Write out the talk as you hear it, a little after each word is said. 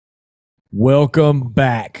Welcome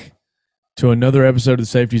back to another episode of the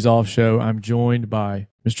Safeties Off Show. I'm joined by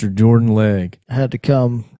Mr. Jordan Legg. I had to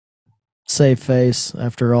come save face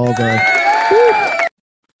after all the.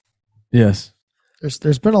 Yes.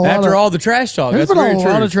 There's been a lot After of, all the trash talk. There's That's been very a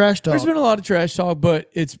true. lot of trash talk. There's been a lot of trash talk, but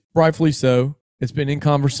it's rightfully so. It's been in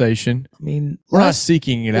conversation. I mean, We're not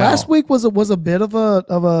seeking it out. Last week was a bit of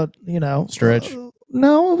a Stretch.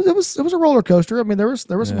 No, it was a roller coaster. I mean, there were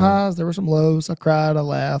some Yeah. highs, there were some lows. I cried, I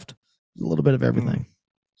laughed, a little bit of everything.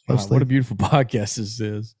 Wow, what a beautiful podcast this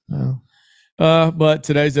is. Yeah. But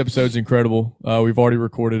today's episode's incredible. We've already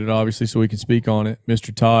recorded it, obviously, so we can speak on it.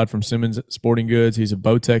 Mr. Todd from Simmons Sporting Goods. He's a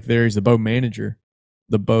bow tech there. He's the bow manager,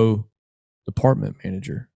 the bow department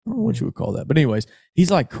manager. I don't know what you would call that. But anyways,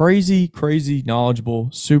 he's like crazy knowledgeable,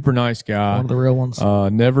 super nice guy. One of the real ones.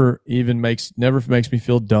 Never makes me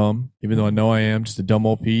feel dumb, even though I know I am just a dumb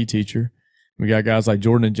old PE teacher. We got guys like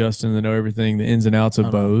Jordan and Justin that know everything, the ins and outs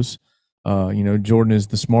of bows. Jordan is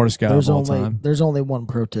the smartest guy of all time. There's only one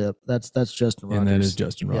pro tip. That's Justin Rogers. And that is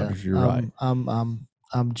Justin Rogers. Yeah. You're right.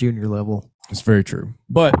 I'm junior level. It's very true.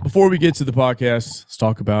 But before we get to the podcast, let's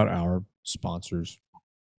talk about our sponsors.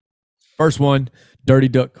 First one, Dirty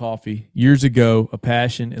Duck Coffee. Years ago, a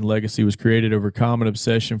passion and legacy was created over a common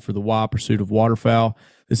obsession for the wild pursuit of waterfowl.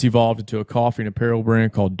 This evolved into a coffee and apparel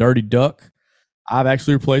brand called Dirty Duck. I've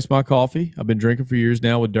actually replaced my coffee. I've been drinking for years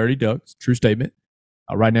now with Dirty Duck. It's a true statement.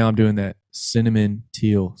 Right now, I'm doing that cinnamon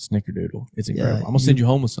teal snickerdoodle. It's incredible. I'm going to send you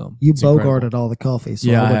home with some. You It's bogarted all the coffee.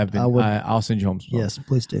 So yeah, I have been. I'll send you home some. Yes,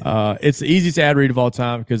 please do. It's the easiest ad read of all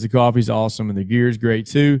time because the coffee's awesome and the gear is great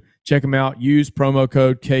too. Check them out. Use promo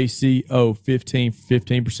code KCO15 for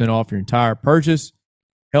 15% off your entire purchase.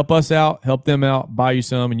 Help us out. Help them out. Buy you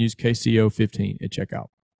some and use KCO15 at checkout.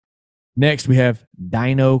 Next, we have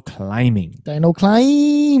Dino Climbing. Dino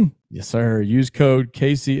Climb. Yes, sir. Use code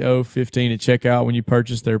KCO15 at checkout when you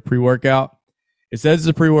purchase their pre-workout. It says it's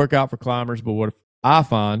a pre-workout for climbers, but what I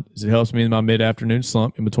find is it helps me in my mid-afternoon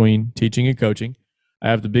slump in between teaching and coaching. I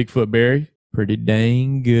have the Bigfoot Berry, pretty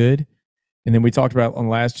dang good. And then we talked about on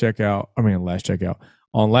last podcast,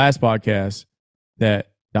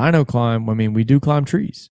 that Dino Climb, we do climb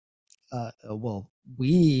trees.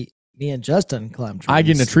 Me and Justin climb trees. I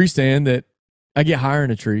get in a tree stand that I get higher in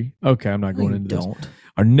a tree. Okay, I'm not going into this.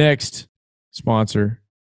 Our next sponsor,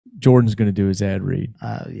 Jordan's going to do his ad read.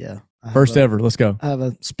 Yeah. First ever. Let's go. I have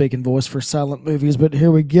a speaking voice for silent movies, but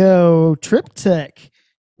here we go. Trip Tech.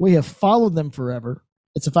 We have followed them forever.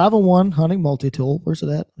 It's a 501 hunting multi-tool. Where's it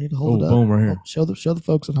at? I need to hold it up. Boom, right here. Show the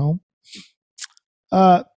folks at home.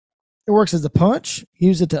 It works as a punch.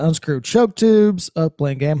 Use it to unscrew choke tubes.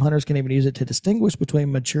 Upland game hunters can even use it to distinguish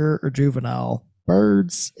between mature or juvenile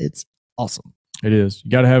birds. It's awesome. It is. You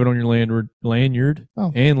got to have it on your lanyard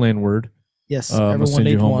and landward. Yes, I'll send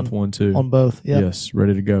you home with one too. On both. Yep. Yes,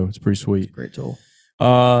 ready to go. It's pretty sweet. It's a great tool.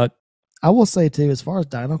 I will say too, as far as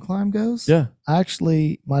Dino Climb goes, my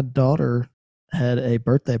daughter had a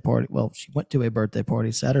birthday party. Well, she went to a birthday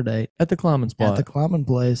party Saturday at the climbing spot. At the climbing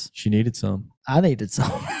place. She needed some. I needed some.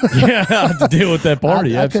 To deal with that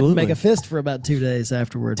party. I absolutely. couldn't make a fist for about 2 days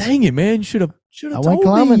afterwards. Dang it, man! You should have. I went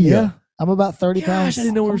climbing. Yeah, I'm about 30 pounds. I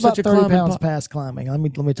didn't know we were such a 30 pounds past climbing. Let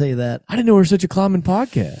me tell you that. I didn't know we were such a climbing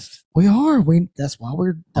podcast. We are. That's why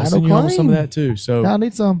we're. I'll send you home some of that too. So I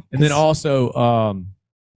need some. And then also,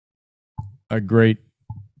 a great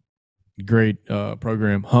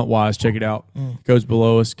program, HuntWise. Check it out. Goes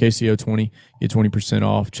below us, KCO20. Get 20%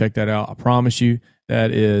 off. Check that out. I promise you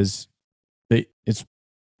that it's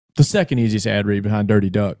the second easiest ad read behind Dirty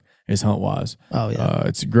Duck is HuntWise. Oh yeah,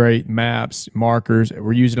 it's great maps, markers.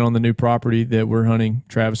 We're using it on the new property that we're hunting,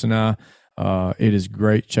 Travis and I. It is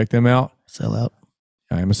great. Check them out. Sell out.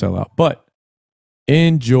 I am a sellout, but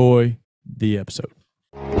enjoy the episode.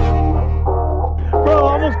 Bro,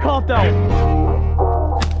 I almost caught that one.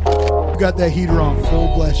 You got that heater on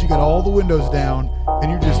full blast. You got all the windows down,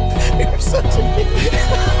 and you're just you're such a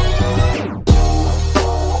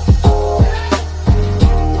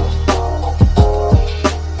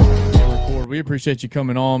We appreciate you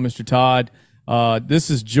coming on, Mr. Todd. This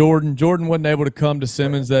is Jordan. Jordan wasn't able to come to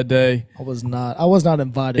Simmons that day. I was not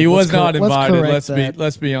invited. He was not invited.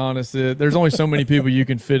 Let's be honest. There's only so many people you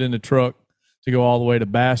can fit in the truck to go all the way to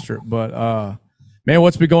Bastrop. But man,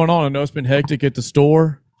 what's been going on? I know it's been hectic at the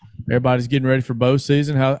store. Everybody's getting ready for bow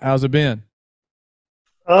season. How's it been?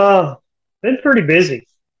 Been pretty busy.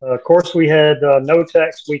 Of course, we had no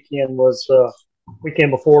tax weekend was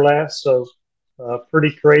weekend before last, so pretty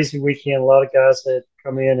crazy weekend. A lot of guys had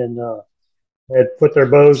come in and had put their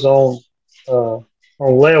bows on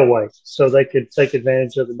layaway so they could take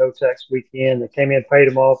advantage of the no tax weekend. They came in, paid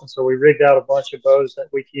them off, and so we rigged out a bunch of bows that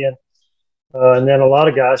weekend. And then a lot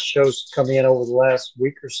of guys shows come in over the last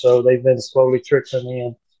week or so. They've been slowly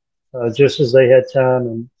trickling in just as they had time.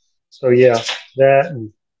 And so, yeah, that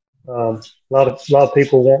and a lot of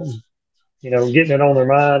people wanting, getting it on their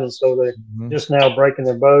mind. And so they're just now breaking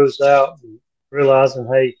their bows out and realizing,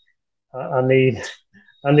 hey, I need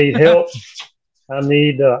I need help. I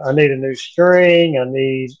need a new string. I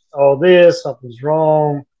need all this. Something's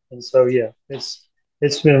wrong. And so, yeah, it's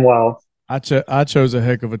been wild. I chose a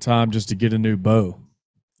heck of a time just to get a new bow.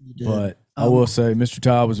 But I will say, Mr.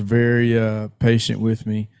 Todd was very patient with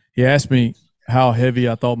me. He asked me how heavy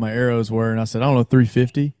I thought my arrows were, and I said, I don't know,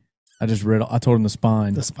 350. I told him the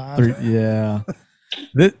spine. The spine. Yeah.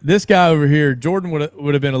 This guy over here, Jordan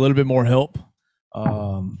would have been a little bit more help.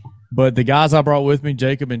 But the guys I brought with me,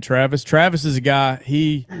 Jacob and Travis. Travis is a guy.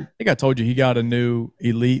 I think I told you he got a new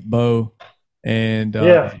elite bow, and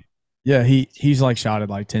he's like shot it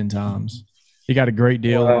like 10 times. He got a great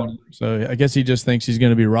deal on it. So I guess he just thinks he's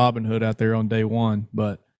going to be Robin Hood out there on day one.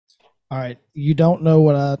 But all right, you don't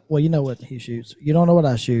know you know what he shoots. You don't know what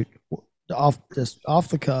I shoot. Off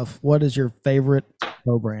the cuff, what is your favorite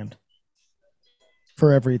bow brand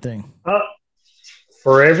for everything?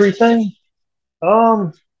 For everything,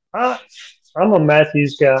 I'm a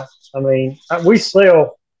Matthews guy. I mean, we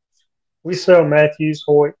sell Matthews,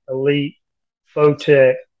 Hoyt, Elite,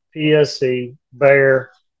 Bowtech, PSC,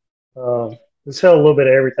 Bear. We sell a little bit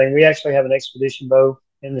of everything. We actually have an expedition bow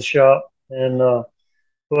in the shop, and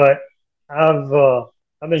but I've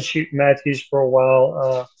been shooting Matthews for a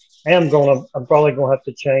while. I'm probably gonna have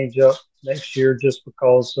to change up next year just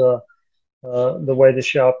because the way the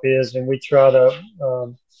shop is, and we're trying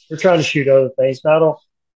to shoot other things. Now,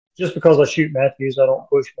 just because I shoot Matthews, I don't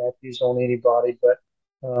push Matthews on anybody, but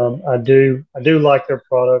I do like their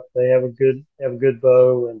product. They have a good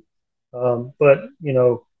bow, and but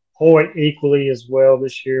Hoyt equally as well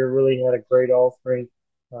this year really had a great offering.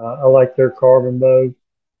 I like their carbon bow.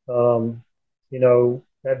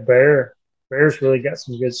 That Bear's really got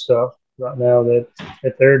some good stuff right now that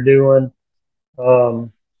they're doing.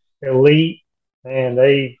 Elite, and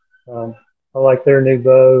I like their new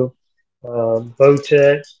bow.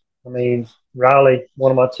 Bowtech. I mean, Riley,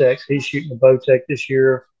 one of my techs, he's shooting the Bowtech this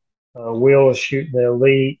year. Will is shooting the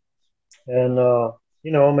Elite, and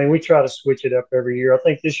we try to switch it up every year. I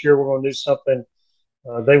think this year we're going to do something.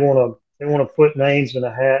 They want to put names in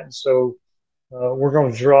a hat, and so we're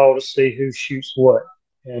going to draw to see who shoots what.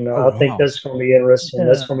 And I think that's going to be interesting. Yeah.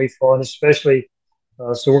 That's going to be fun, especially.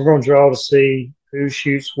 So we're going to draw to see who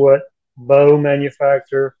shoots what bow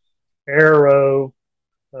manufacturer, arrow,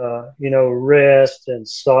 rest and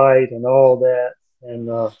sight and all that, and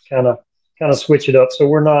kind of switch it up. So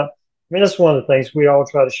we're not. I mean, that's one of the things we all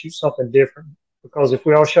try to shoot something different, because if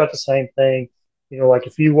we all shot the same thing, like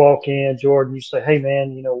if you walk in, Jordan, you say, "Hey,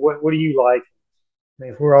 man, what do you like?" I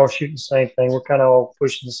mean, if we're all shooting the same thing, we're kind of all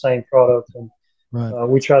pushing the same product, and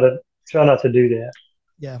we try not to do that.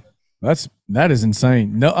 Yeah. That is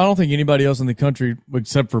insane. No, I don't think anybody else in the country,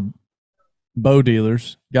 except for bow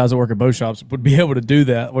dealers, guys that work at bow shops, would be able to do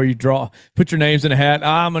that, where you put your names in a hat.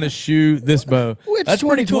 I'm going to shoot this bow. Which that's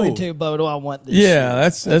pretty cool. 2022 bow do I want this year?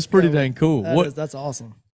 That's pretty dang cool. That's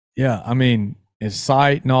awesome. Yeah, I mean, it's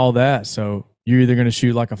sight and all that. So you're either going to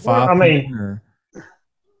shoot like a 5 or.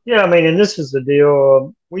 Yeah, I mean, and this is the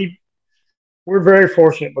deal. We're very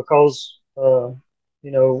fortunate because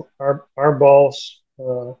our boss.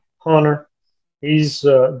 Hunter, he's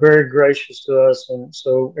very gracious to us, and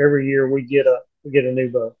so every year we get a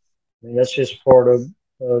new bow. I mean, that's just part of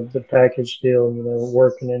the package deal.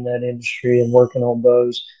 Working in that industry and working on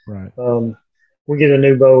bows. Right. We get a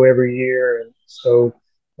new bow every year, and so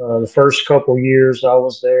the first couple years I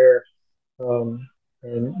was there, and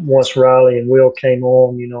once Riley and Will came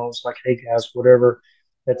on, I was like, "Hey guys, whatever."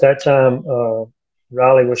 At that time,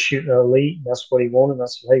 Riley was shooting an Elite, and that's what he wanted. And I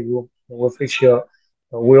said, "Hey, we'll fix you up."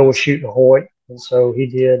 Will was shooting a Hoyt, and so he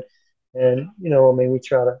did. And we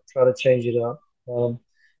try to change it up.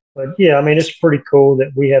 But yeah, I mean, it's pretty cool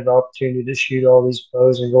that we have the opportunity to shoot all these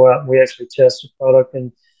bows and go out and we actually test the product.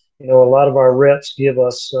 And a lot of our reps give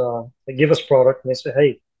us product, and they say,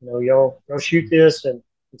 "Hey, y'all shoot this and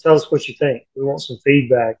tell us what you think. We want some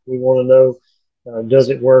feedback. We want to know, does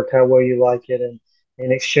it work? How well you like it?" And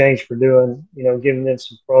in exchange for doing, giving them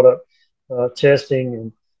some product testing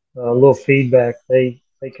and a little feedback, they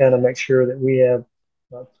kind of make sure that we have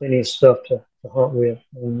plenty of stuff to hunt with,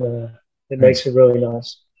 and it makes it really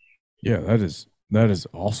nice. Yeah, that is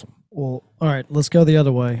awesome. Well, all right, let's go the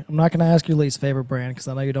other way. I'm not going to ask your least favorite brand because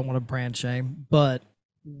I know you don't want to brand shame, but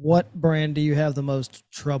what brand do you have the most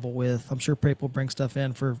trouble with? I'm sure people bring stuff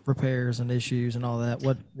in for repairs and issues and all that.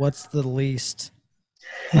 What's the least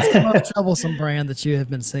What's the most troublesome brand that you have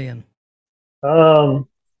been seeing? Um,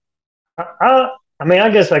 I mean, I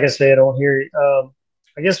guess I can say it on here.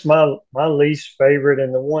 I guess my least favorite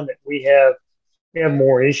and the one that we have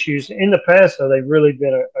more issues. In the past, though, they've really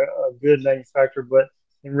been a good manufacturer, but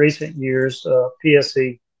in recent years,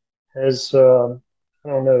 PSE has, I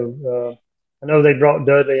don't know, I know they brought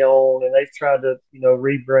Dudley on and they've tried to,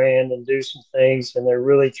 rebrand and do some things, and they're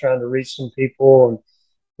really trying to reach some people.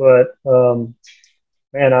 But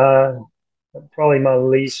man, probably my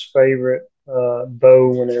least favorite bow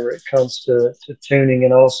whenever it comes to tuning,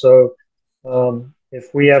 and also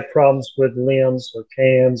if we have problems with limbs or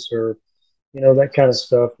cams or that kind of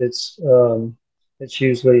stuff, it's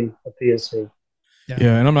usually a PSC.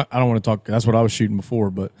 Yeah, and I don't want to talk. That's what I was shooting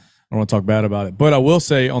before, but I don't want to talk bad about it. But I will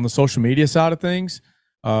say on the social media side of things,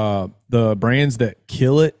 the brands that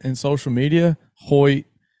kill it in social media, Hoyt,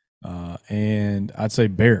 and I'd say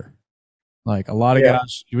Bear. Like a lot of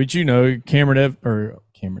guys, which Cameron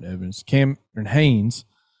Evans, Cameron Haynes,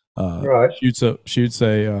 Right. shoots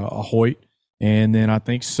a Hoyt, and then I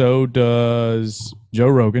think so does Joe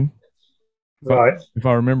Rogan. Right. If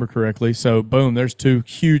I remember correctly. So boom, there's two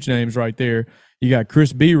huge names right there. You got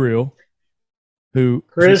Chris B Real, who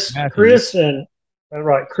Chris and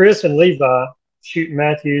Levi shooting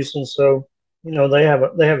Matthews, and so they have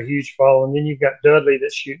a huge following. Then you've got Dudley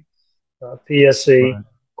that shoot PSC. Right. Of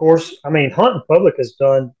course, I mean Hunt Public has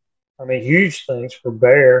done, huge things for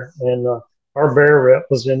Bear, and our Bear rep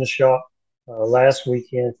was in the shop last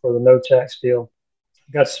weekend for the no tax deal.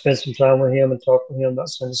 Got to spend some time with him and talk with him about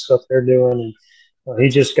some of the stuff they're doing, and he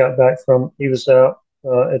just got back he was out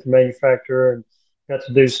at the manufacturer and got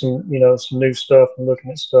to do some new stuff and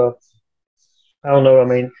looking at stuff. I don't know. I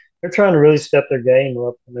mean, they're trying to really step their game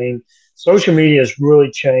up. I mean, social media has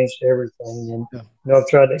really changed everything. And, I've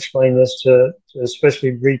tried to explain this to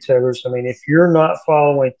especially retailers. I mean, if you're not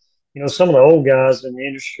following, some of the old guys in the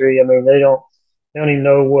industry, I mean, they don't even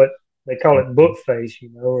know what they call it, book face,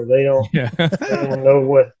 or they don't know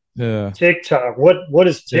what TikTok, what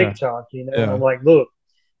is TikTok, I'm like, look,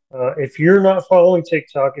 if you're not following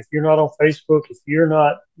TikTok, if you're not on Facebook, if you're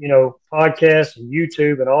not, podcasts and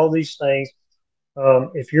YouTube and all these things,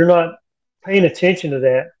 if you're not paying attention to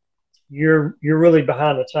that, you're really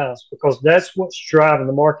behind the times, because that's what's driving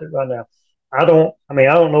the market right now. I don't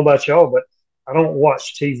know about y'all, but I don't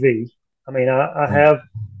watch TV. I mean, I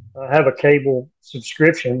have a cable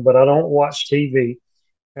subscription, but I don't watch TV.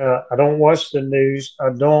 I don't watch the news. I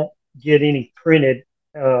don't get any printed,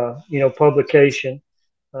 publication.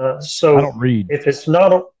 So I don't read. If it's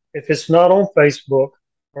not on Facebook,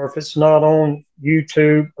 or if it's not on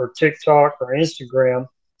YouTube or TikTok or Instagram,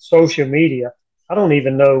 social media, I don't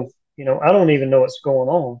even know. I don't even know what's going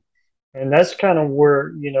on, and that's kind of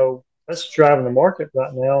where that's driving the market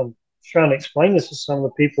right now. And trying to explain this to some of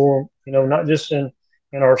the people, not just in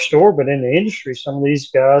our store, but in the industry, some of these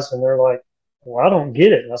guys, and they're like, well, I don't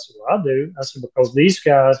get it. And I said, well, I do. I said, because these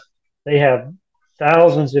guys, they have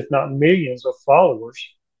thousands, if not millions of followers,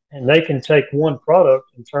 and they can take one product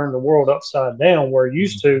and turn the world upside down, where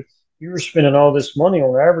used to, you were spending all this money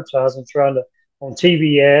on advertising, on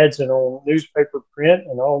TV ads and on newspaper print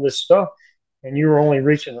and all this stuff, and you were only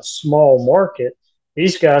reaching a small market.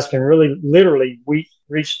 These guys can really, literally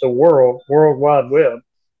reach the World Wide Web,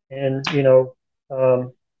 and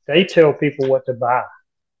they tell people what to buy.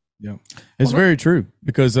 Yeah, it's very true,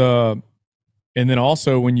 because and then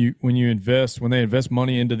also when they invest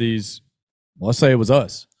money into these, let's say it was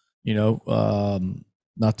us,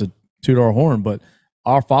 not to toot our horn, but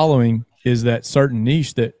our following is that certain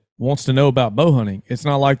niche that wants to know about bow hunting. It's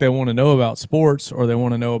not like they want to know about sports, or they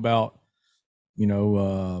want to know about,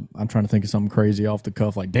 I'm trying to think of something crazy off the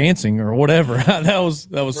cuff, like dancing or whatever. that was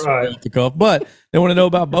right off the cuff, but they want to know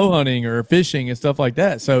about bow hunting or fishing and stuff like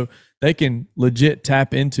that. So they can legit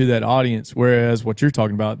tap into that audience. Whereas what you're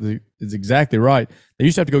talking about is exactly right. They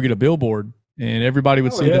used to have to go get a billboard, and everybody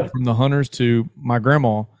would see that, from the hunters to my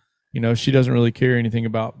grandma. She doesn't really care anything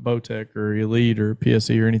about Bowtech or Elite or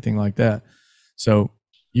PSE or anything like that. So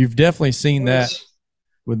you've definitely seen that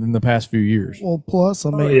within the past few years. Well, plus,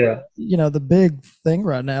 I mean, the big thing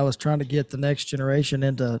right now is trying to get the next generation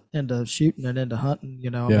into shooting and into hunting.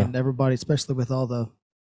 I mean, everybody, especially with all the,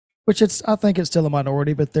 I think it's still a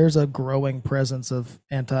minority, but there's a growing presence of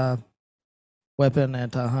anti-weapon,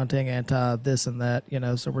 anti-hunting, anti-this and that,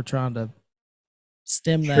 so we're trying to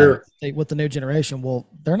stem that with the new generation. Well,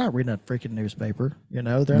 they're not reading a freaking newspaper, they're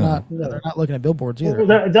not looking at billboards either.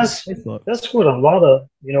 Well, that's what a lot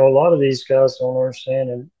of these guys don't understand.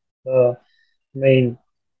 And I mean,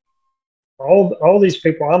 all these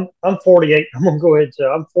people, I'm 48. I'm gonna go ahead and say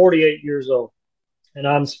I'm 48 years old. and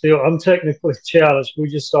I'm technically challenged. We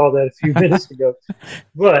just saw that a few minutes ago.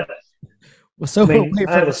 But well, so I mean,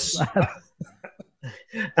 I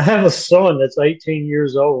have a son that's 18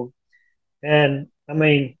 years old, and I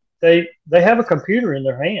mean, they have a computer in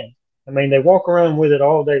their hand. I mean, they walk around with it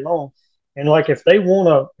all day long. And like if they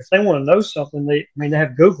wanna know something, they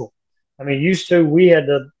have Google. I mean, used to we had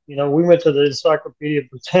to, we went to the Encyclopedia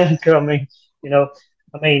Britannica. I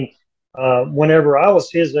mean, whenever I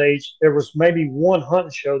was his age, there was maybe one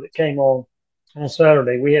hunting show that came on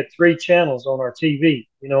Saturday. We had 3 channels on our TV.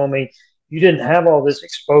 I mean, you didn't have all this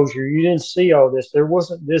exposure. You didn't see all this. There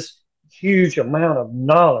wasn't this huge amount of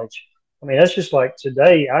knowledge. I mean, that's just like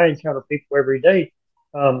today. I encounter people every day.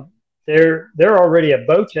 They're already a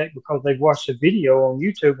bow tech because they've watched a video on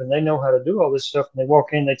YouTube and they know how to do all this stuff. And they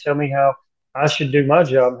walk in, they tell me how I should do my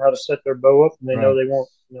job and how to set their bow up, and they know they want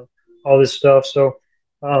all this stuff. So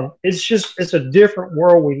it's a different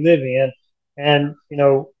world we live in, and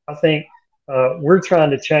I think we're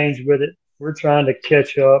trying to change with it. We're trying to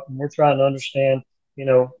catch up, and we're trying to understand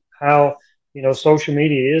how social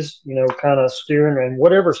media is kind of steering, and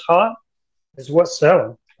whatever's hot is what's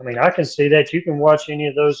selling. I mean, I can see that. You can watch any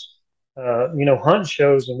of those hunt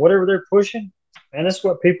shows, and whatever they're pushing, and that's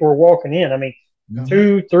what people are walking in. I mean,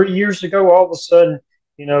 2-3 years ago, all of a sudden,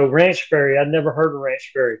 Ranch Fairy. I'd never heard of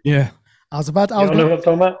Ranch Fairy. Yeah. I was know what I'm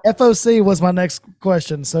talking about? FOC was my next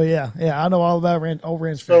question. So yeah, I know all about Ranch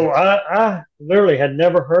Fairy. So I literally had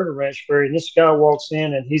never heard of Ranch Fairy, and this guy walks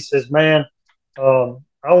in and he says, "Man, I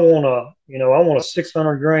want a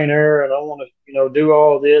 600 grain air, and I want to do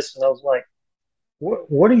all this." And I was like,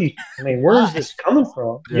 "What are you? I mean, where is this coming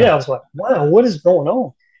from?" Yeah, I was like, "Wow, what is going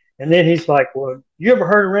on?" And then he's like, "Well, you ever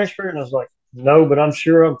heard of Ranch Fairy?" And I was like, "No, but I'm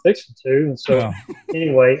sure I'm fixing to." And so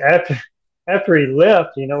anyway, after he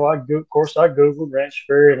left, I Googled Ranch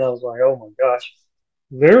Fairy, and I was like, oh my gosh,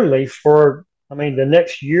 literally for, the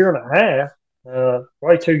next year and a half,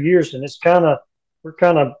 probably 2 years. And we're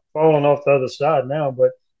kind of falling off the other side now.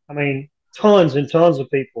 But tons and tons of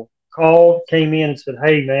people came in and said,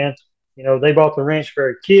 "Hey man, they bought the Ranch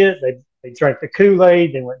Fairy kit. They drank the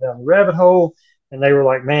Kool-Aid. They went down the rabbit hole, and they were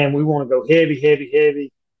like, man, we want to go heavy, heavy,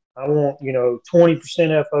 heavy. I want, 20%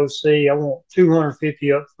 FOC. I want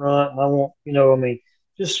 250 up front. And I want,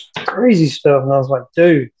 just crazy stuff." And I was like,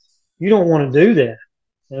 "Dude, you don't want to do that."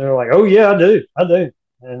 And they're like, "Oh yeah, I do.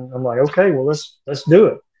 And I'm like, "Okay, well, let's do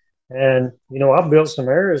it." And, I built some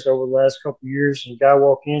areas over the last couple of years, and a guy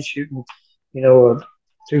walked in shooting, a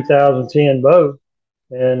 2010 bow,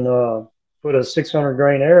 and put a 600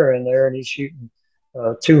 grain arrow in there, and he's shooting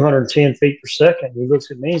 210 feet per second. He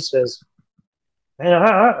looks at me and says, "Man,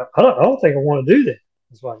 I don't think I want to do that."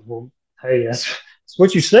 It's like, well, hey, that's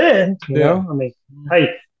what you said. Hey,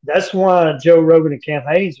 that's why Joe Rogan and Cam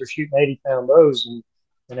Hayes are shooting 80-pound bows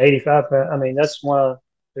and 85-pound. That's why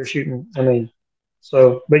they're shooting.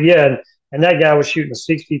 But yeah, and that guy was shooting a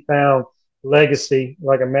 60-pound Legacy,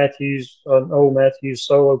 like an old Matthews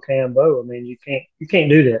solo cam bow. You can't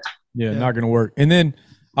do that. Yeah, not going to work. And then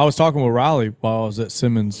I was talking with Riley while I was at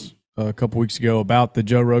Simmons a couple weeks ago about the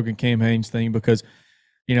Joe Rogan Cam Haynes thing, because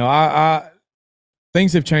I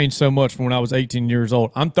things have changed so much from when I was 18 years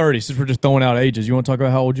old. I'm 30, since we're just throwing out ages. You want to talk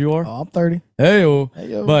about how old you are? Oh, I'm 30. Hey-o.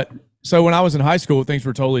 But so when I was in high school, things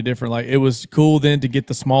were totally different. Like, it was cool then to get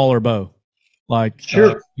the smaller bow. Like,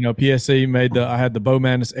 sure. PSC I had the Bow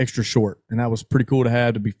Madness extra short, and that was pretty cool to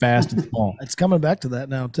have, to be fast and small. It's coming back to that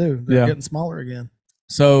now too. They're getting smaller again.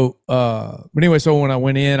 So, but anyway, so when I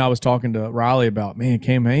went in, I was talking to Riley about, man,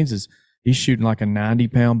 Cam Haynes he's shooting like a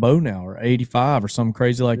 90-pound bow now, or 85 or something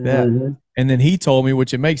crazy like that. Mm-hmm. And then he told me,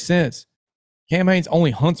 which it makes sense, Cam Haynes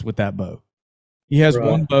only hunts with that bow. He has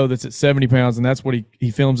one bow that's at 70 pounds, and that's what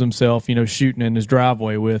he films himself, shooting in his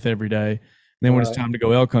driveway with every day. And then when it's time to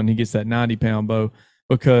go elk hunting, he gets that 90-pound bow,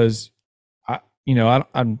 because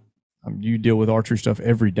you deal with archery stuff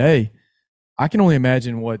every day. I can only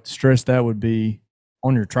imagine what stress that would be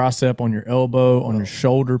on your tricep, on your elbow, on your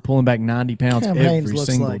shoulder, pulling back 90 pounds every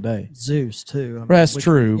single day. Zeus too. That's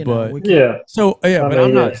true, but yeah. So but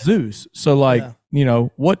I'm not Zeus. So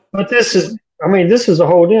what? But this is a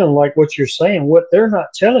whole deal. Like what you're saying, what they're not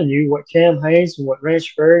telling you, what Cam Haynes and what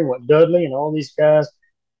Ranch Fairy and what Dudley and all these guys,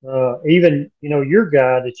 even your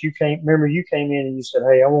guy that you came in and you said,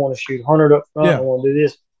 "Hey, I want to shoot 100 up front. I want to do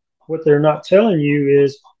this." What they're not telling you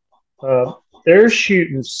is they're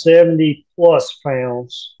shooting 70 plus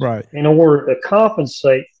pounds in order to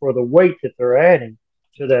compensate for the weight that they're adding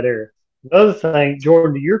to that area. Another thing,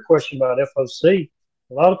 Jordan, to your question about FOC,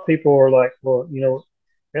 a lot of people are like, well,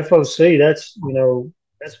 FOC, that's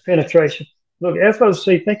penetration. Look,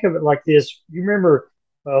 FOC, think of it like this. You remember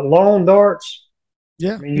lawn darts?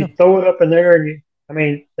 Yeah. You throw it up in there, and I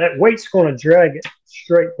mean, that weight's going to drag it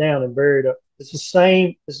straight down and bury it up. It's the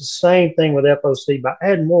same thing with FOC. By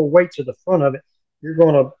adding more weight to the front of it, it's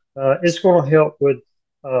going to help with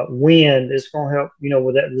wind. It's going to help,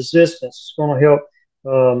 with that resistance. It's going to help.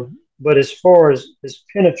 But as far as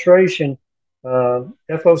penetration,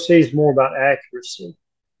 FOC is more about accuracy.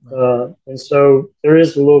 And so there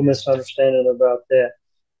is a little misunderstanding about that.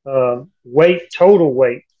 Total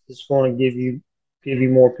weight is going to give you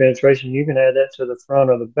more penetration. You can add that to the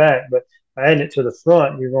front or the back, but by adding it to the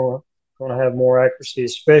front, you're going to have more accuracy,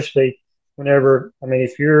 especially whenever,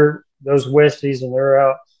 if you're those Westies and they're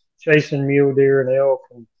out chasing mule deer and elk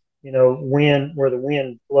and, where the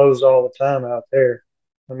wind blows all the time out there.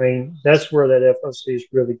 That's where that FOC is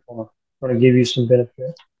really going to give you some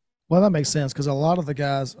benefit. Well, that makes sense because a lot of the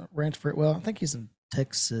guys, I think he's in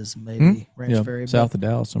Texas, maybe, Ranch Ferry. South of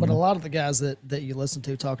Dallas somewhere. But a lot of the guys that you listen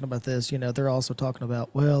to talking about this, they're also talking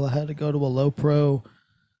about, well, I had to go to a low pro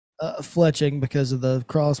fletching because of the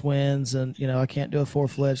crosswinds and, I can't do a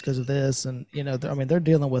 4-fletch because of this. And, they're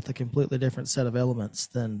dealing with a completely different set of elements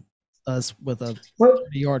than us with a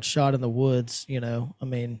 30-yard shot in the woods,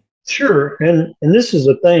 Sure. And this is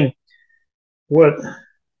the thing. What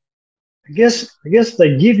I guess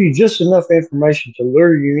they give you just enough information to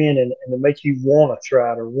lure you in and to make you want to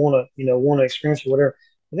try it or want to experience it, whatever.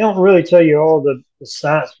 They don't really tell you all the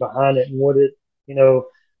science behind it and what it,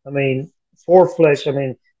 4-fletch,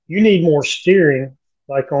 you need more steering,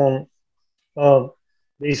 like on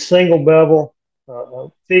these single bevel,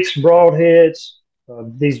 fixed broadheads,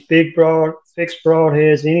 these big fixed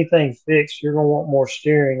broadheads, anything fixed, you're going to want more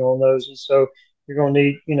steering on those. And so you're going to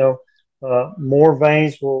need, more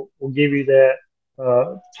vanes will give you that.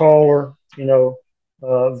 Taller,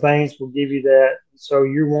 vanes will give you that. So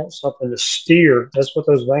you want something to steer. That's what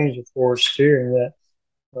those vanes are for, steering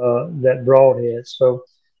that broadhead. So,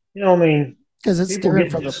 because it's steering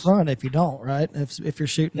from the front if you don't, right? If you're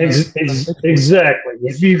shooting. Exactly.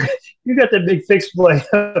 If you got that big fixed blade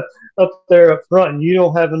up there up front and you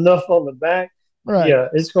don't have enough on the back, right? Yeah,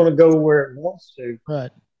 it's going to go where it wants to.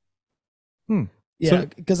 Right. Yeah,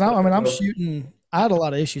 because I'm shooting. I had a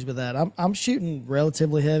lot of issues with that. I'm shooting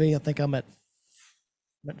relatively heavy. I think I'm at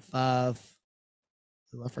 5.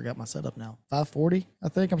 I forgot my setup now. 540. I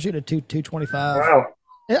think I'm shooting at 225. Wow.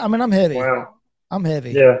 Yeah, I'm heavy. Wow. I'm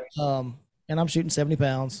heavy. Yeah. And I'm shooting 70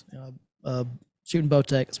 pounds. Shooting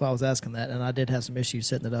Bowtech. That's why I was asking that, and I did have some issues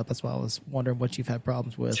setting it up. That's why I was wondering what you've had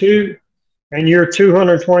problems with. And you're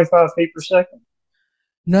 225 feet per second.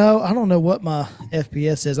 No, I don't know what my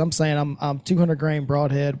FPS is. I'm saying I'm 200 grain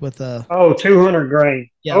broadhead with a 200 grain.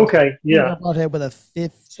 Yeah. Okay. Yeah. Broadhead with a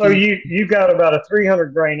 50. So you got about a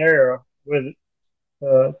 300 grain arrow with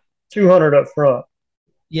 200 up front.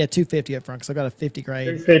 Yeah, 250 up front because I got a 50 grain.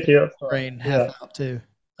 250 up front. Grain half out too.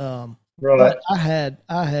 Right. But I had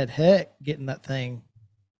heck getting that thing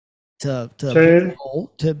to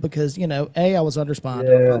because I was under spine.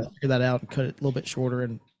 I figured that out and cut it a little bit shorter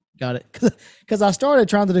and got it because I started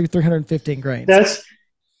trying to do 315 grains. That's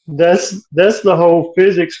the whole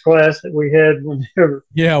physics class that we had whenever.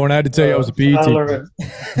 Yeah, when I had to tell you I was a PE teacher.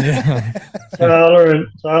 Tyler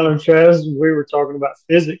and Travis, we were talking about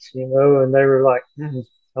physics, and they were like,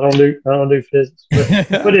 I don't do physics,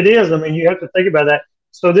 but it is. You have to think about that.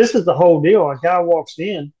 So this is the whole deal. A guy walks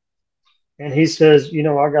in, and he says,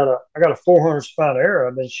 I got a 400 spine arrow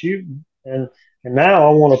I've been shooting, and now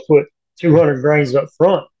I want to put 200 grains up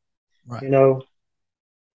front. Right. Well,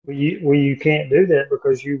 you can't do that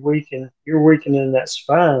because you're weakening that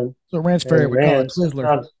spine. So Ranch Ferry would call it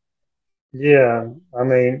Twizzler. Yeah,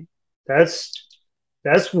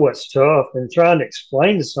 that's what's tough, and trying to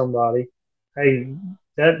explain to somebody, hey,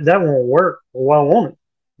 that won't work. Well, why won't it?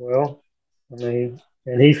 Well,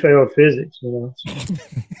 and he failed physics,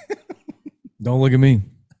 Don't look at me.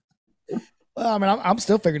 Well, I'm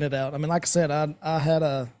still figuring it out. Like I said,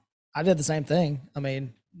 I did the same thing.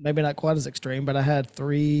 Maybe not quite as extreme, but I had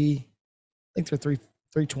three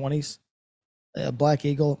 320s, Black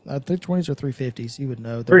Eagle, 320s or 350s. You would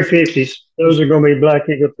know. 350s. Those are going to be Black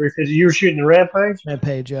Eagle 350s. You were shooting the Rampage?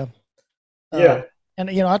 Rampage, yeah. Yeah. And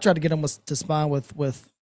I tried to get them to spine with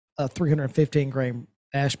a 315 grain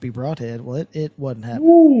Ashby broadhead. Well, it wasn't happening.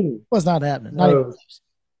 Ooh. It was not happening. Not even close.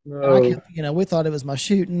 No. I kept, we thought it was my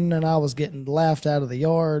shooting, and I was getting laughed out of the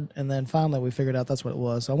yard. And then finally, we figured out that's what it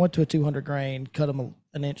was. So I went to a 200 grain, cut them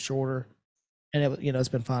an inch shorter, and it's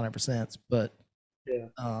been fine ever since. But yeah,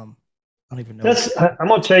 I don't even know. I'm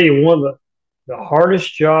gonna tell you one of the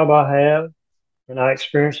hardest job I have, and I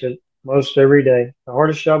experience it most every day. The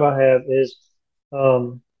hardest job I have is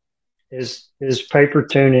paper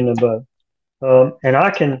tuning a bow.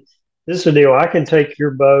 And this is the deal. I can take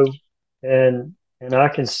your bow and and I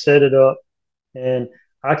can set it up, and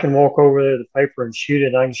I can walk over there to the paper and shoot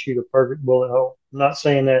it. I can shoot a perfect bullet hole. I'm not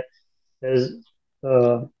saying that as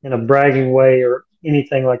in a bragging way or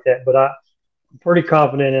anything like that, but I'm pretty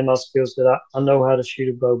confident in my skills that I know how to shoot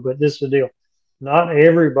a bow. But this is the deal. Not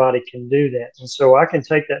everybody can do that. And so I can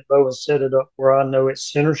take that bow and set it up where I know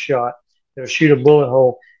it's center shot. It'll shoot a bullet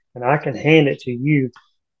hole, and I can hand it to you,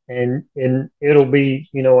 and it'll be,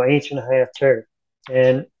 an 1.5 inch tear.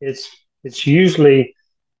 And it's usually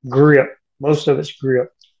grip. Most of it's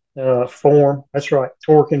grip. Form. That's right.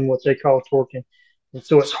 Torquing, what they call torquing. And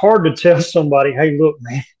so it's hard to tell somebody, hey, look,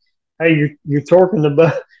 man, hey, you're torquing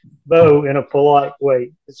the bow in a polite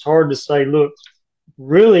way. It's hard to say, look,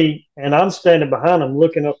 really, and I'm standing behind them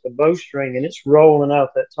looking up the bowstring, and it's rolling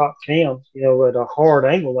out that top cam, at a hard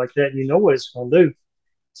angle like that. You know what it's going to do.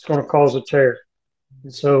 It's going to cause a tear.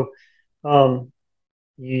 And so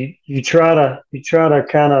you try to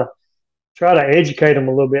kind of try to educate them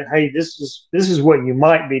a little bit. Hey, this is what you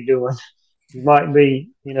might be doing. You might be,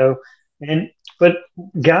 but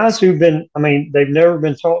guys who've been, they've never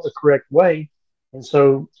been taught the correct way, and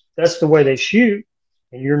so that's the way they shoot,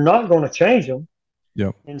 and you're not going to change them.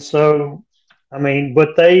 Yeah. And so,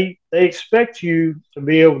 but they expect you to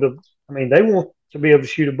be able to. They want to be able to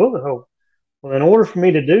shoot a bullet hole. Well, in order for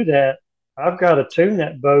me to do that, I've got to tune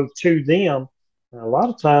that bow to them. And a lot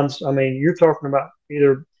of times, you're talking about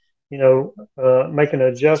either, making an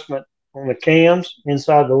adjustment on the cams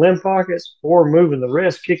inside the limb pockets, or moving the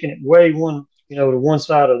rest, kicking it way one, to one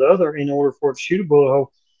side or the other in order for it to shoot a bullet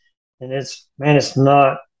hole. And it's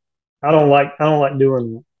not. I don't like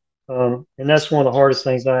doing that. And that's one of the hardest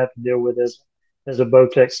things I have to deal with as a bow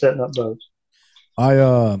tech setting up bows.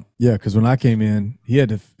 Because when I came in, he had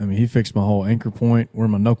to. He fixed my whole anchor point where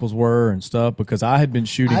my knuckles were and stuff because I had been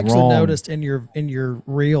shooting wrong. I actually noticed in your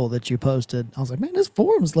reel that you posted. I was like, man, this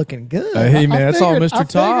form's looking good. Hey, man, that's all Mr.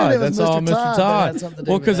 Todd. That's all Mr. Todd.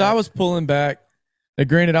 Well, because I was pulling back.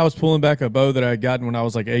 Granted, I was pulling back a bow that I had gotten when I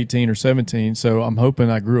was like 18 or 17, so I'm hoping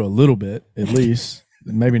I grew a little bit at least.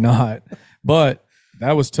 Maybe not, but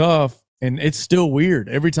that was tough, and it's still weird.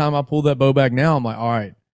 Every time I pull that bow back now, I'm like, all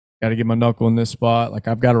right, got to get my knuckle in this spot. Like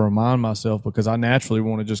I've got to remind myself because I naturally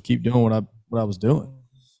want to just keep doing what I was doing.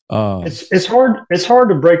 It's hard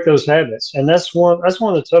to break those habits, and that's one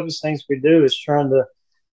of the toughest things we do is trying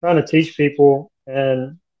to teach people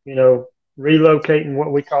and relocating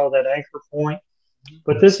what we call that anchor point.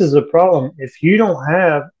 But this is a problem. If you don't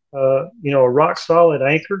have a rock solid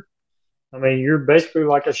anchor, you're basically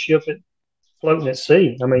like a ship floating at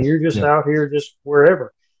sea. You're just out here just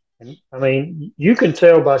wherever. And you can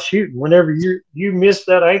tell by shooting whenever you miss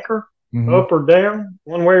that anchor up or down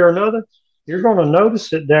one way or another, you're going to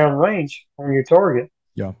notice it downrange on your target.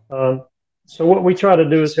 Yeah. So what we try to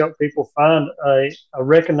do is help people find a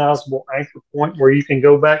recognizable anchor point where you can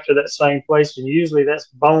go back to that same place, and usually that's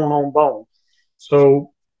bone on bone.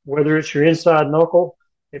 So whether it's your inside knuckle,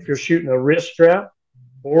 if you're shooting a wrist strap,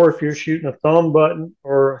 or if you're shooting a thumb button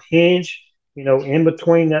or a hinge, in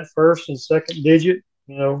between that first and second digit,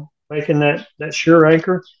 making that sure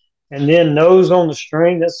anchor, and then nose on the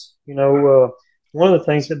string. That's, one of the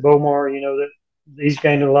things that Bomar, that he's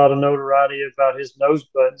gained a lot of notoriety about his nose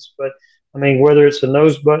buttons. But whether it's a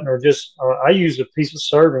nose button or just, I use a piece of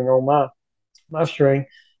serving on my string,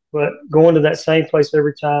 but going to that same place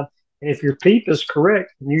every time. And if your peep is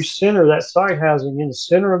correct and you center that sight housing in the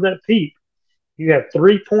center of that peep, you have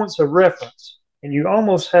 3 points of reference. And you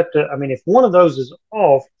almost have to, if one of those is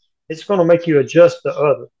off, it's going to make you adjust the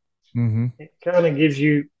other. Mm-hmm. It kind of gives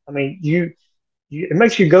you, it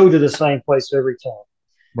makes you go to the same place every time.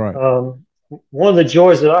 Right. One of the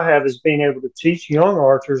joys that I have is being able to teach young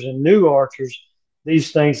archers and new archers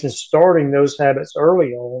these things and starting those habits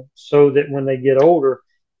early on so that when they get older,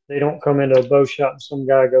 they don't come into a bow shop and some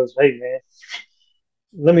guy goes, hey, man,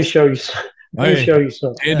 let me show you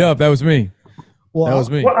something. Stand up. That was me. Well, that was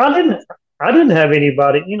me. Well, I didn't have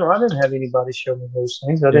anybody, I didn't have anybody show me those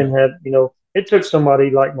things. I didn't have, it took somebody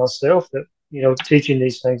like myself that, teaching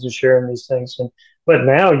these things and sharing these things. But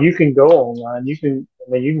now you can go online. You can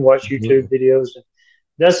watch YouTube videos. And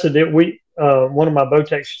that's one of my bow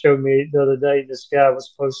techs showed me the other day. This guy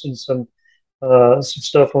was posting some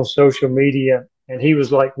stuff on social media, and he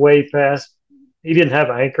was like way past. He didn't have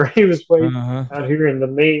an anchor. He was way out here, and the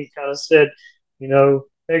meme kind of said,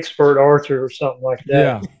 expert archer or something like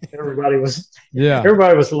that. Yeah. Everybody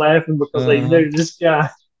was laughing because they knew this guy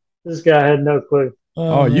had no clue.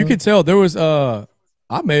 Oh, you could tell there was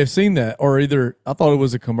I may have seen that, or either I thought it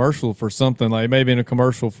was a commercial for something, like maybe in a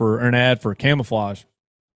commercial for an ad for camouflage.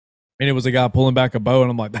 And it was a guy pulling back a bow,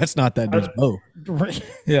 and I'm like, that's not that dude's bow.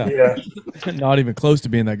 Yeah. Not even close to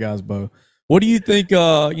being that guy's bow. What do you think,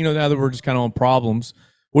 now that we're just kind of on problems,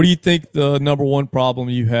 what do you think the number one problem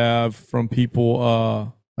you have from people,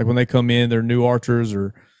 like when they come in, they're new archers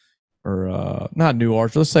or not new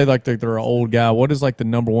archers, let's say like they're an old guy. What is like the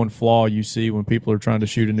number one flaw you see when people are trying to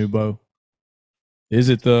shoot a new bow? Is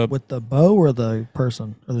it with the bow or the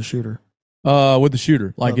person or the shooter? With the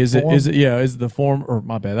shooter, like is it the form, or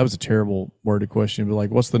my bad, that was a terrible worded question, but like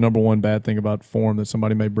what's the number one bad thing about form that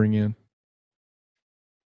somebody may bring in?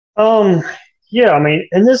 Yeah, I mean,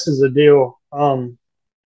 and this is the deal.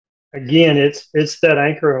 Again, it's that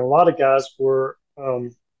anchor, and a lot of guys were.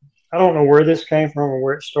 I don't know where this came from or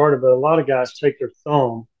where it started, but a lot of guys take their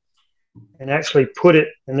thumb and actually put it.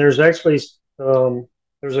 And there's actually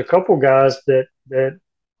there's a couple guys that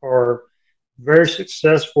are very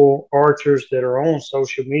successful archers that are on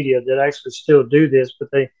social media that actually still do this, but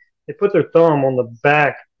they put their thumb on the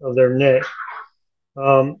back of their neck.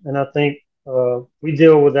 And I think we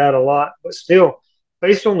deal with that a lot, but still,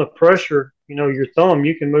 based on the pressure, your thumb,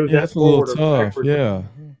 you can move that forward or backward. Yeah.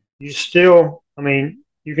 You still, I mean,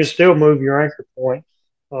 you can still move your anchor point,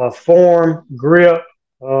 form, grip.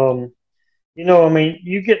 I mean,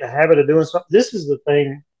 you get in the habit of doing something. This is the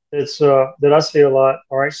thing that I see a lot.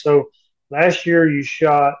 All right, so last year you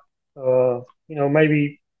shot,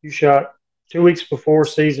 maybe you shot 2 weeks before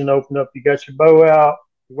season opened up. You got your bow out,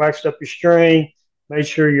 you waxed up your string, made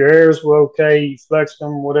sure your arrows were okay, you flexed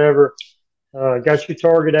them, whatever. Got your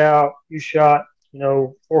target out. You shot,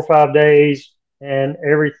 4 or 5 days, and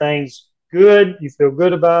everything's good. You feel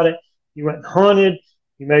good about it. You went and hunted.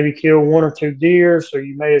 You maybe killed 1 or 2 deer, so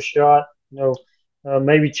you may have shot,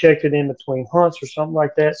 maybe checked it in between hunts or something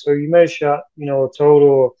like that. So you may have shot, a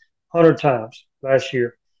total of 100 times last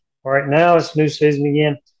year. All right, now it's new season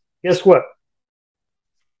again. Guess what?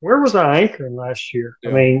 Where was I anchoring last year? Yeah.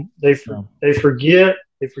 I mean, they forget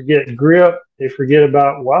grip. They forget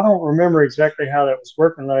about, I don't remember exactly how that was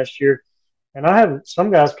working last year. And I have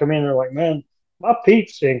some guys come in and they're like, man, my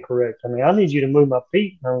peep's incorrect. I mean, I need you to move my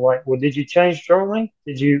peep. And I'm like, well, did you change draw length?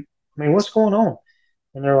 What's going on?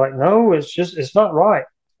 And they're like, no, it's not right.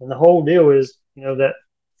 And the whole deal is, that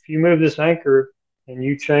if you move this anchor and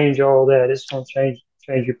you change all that, it's going to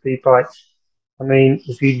change your peep height. I mean,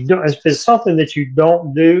 if it's something that you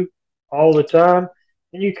don't do all the time,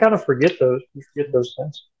 then you kind of forget those. You forget those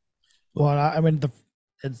things. Well, I mean,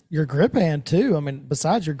 it's your grip hand too. I mean,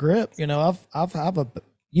 besides your grip, I've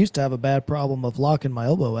used to have a bad problem of locking my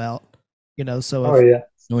elbow out. So you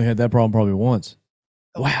only had that problem probably once.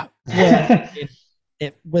 Wow. Well,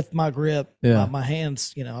 with my grip, my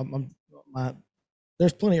hands,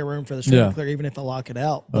 there's plenty of room for the string to clear, even if I lock it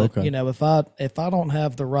out. But if I don't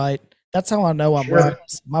have the right, that's how I know I'm right.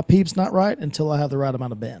 My peep's not right until I have the right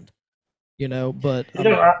amount of bend. But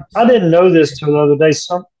I didn't know this till the other day.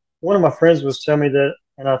 One of my friends was telling me that,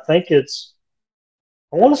 and I think I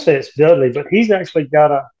want to say it's Dudley, but he's actually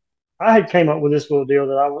I had came up with this little deal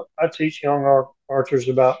that I teach young archers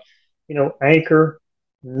about, anchor,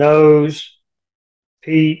 nose,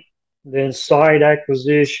 peep, then sight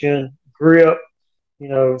acquisition, grip,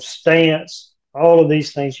 stance, all of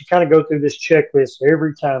these things. You kind of go through this checklist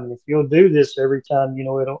every time. And if you'll do this every time,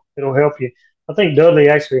 it'll help you. I think Dudley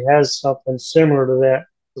actually has something similar to that,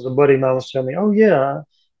 because a buddy of mine was telling me, oh, yeah,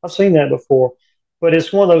 I've seen that before. But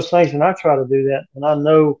it's one of those things, and I try to do that. And I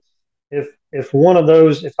know if one of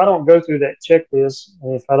those, if I don't go through that checklist,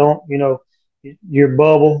 and if I don't, your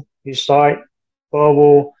bubble, your sight,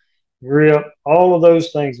 bubble, grip, all of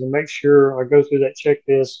those things, and make sure I go through that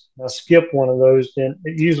checklist, and I skip one of those, then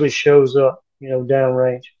it usually shows up,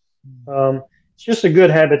 downrange. It's just a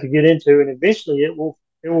good habit to get into, and eventually it will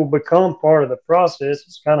become part of the process.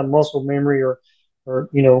 It's kind of muscle memory or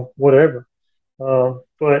whatever.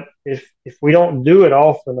 But if we don't do it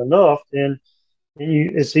often enough, then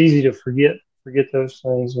it's easy to forget those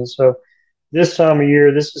things. And so this time of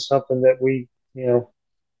year, this is something that we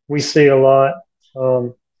see a lot.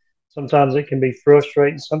 Sometimes it can be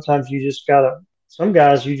frustrating. Sometimes you just some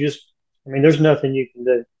guys there's nothing you can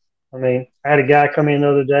do. I mean, I had a guy come in the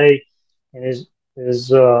other day, and his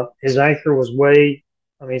anchor was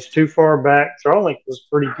it's too far back. Draw length was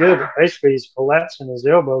pretty good, but basically he's collapsing his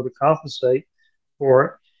elbow to compensate for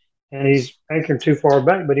it. And he's anchoring too far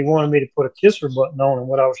back, but he wanted me to put a kisser button on. And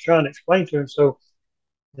what I was trying to explain to him, so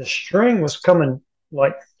the string was coming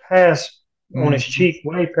like past on his cheek,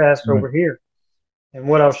 way past over here. And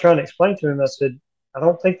what I was trying to explain to him, I said, I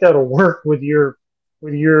don't think that'll work with your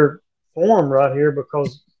form right here,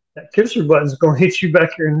 because that kisser button is going to hit you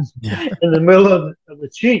back here in the middle of the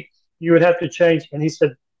cheek. You would have to change. And he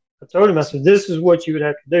said, I told him, I said, this is what you would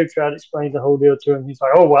have to do. Try to explain the whole deal to him. He's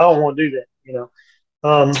like, oh, well, I don't want to do that,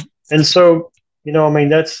 And so,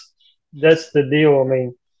 that's the deal. I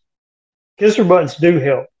mean, kisser buttons do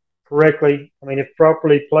help correctly. I mean, if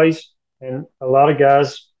properly placed, and a lot of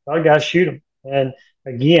guys shoot them. And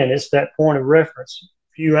again, it's that point of reference.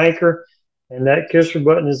 If you anchor and that kisser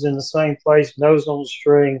button is in the same place, nose on the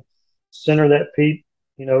string, center that peak,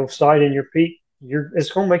 sight in your peak,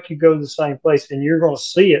 it's going to make you go to the same place, and you're going to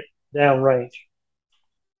see it downrange.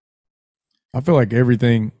 I feel like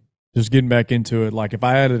everything, just getting back into it, like if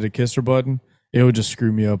I added a kisser button, it would just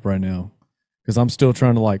screw me up right now. Because I'm still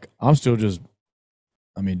trying to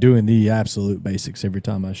doing the absolute basics every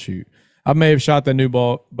time I shoot. I may have shot that new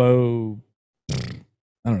bow, I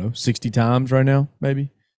don't know, 60 times right now,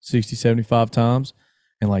 maybe 60, 75 times.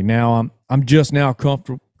 And like now I'm just now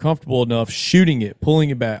comfortable enough shooting it,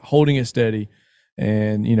 pulling it back, holding it steady,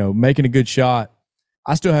 and, making a good shot.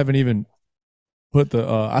 I still haven't even put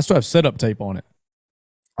I still have setup tape on it.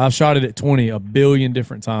 I've shot it at 20 a billion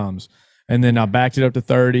different times. And then I backed it up to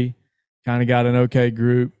 30, kind of got an okay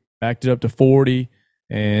group, backed it up to 40.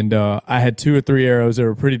 And I had 2 or 3 arrows that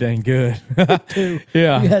were pretty dang good. Two.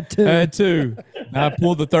 Yeah. You had 2. I had 2. And I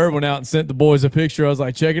pulled the third one out and sent the boys a picture. I was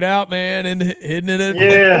like, check it out, man. And hitting it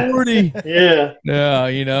at 40. Yeah. Yeah,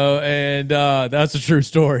 and that's a true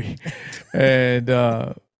story. And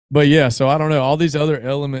but yeah, so I don't know. All these other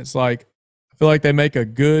elements, like I feel like they make a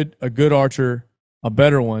good archer a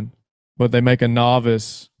better one, but they make a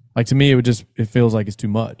novice, like to me it feels like it's too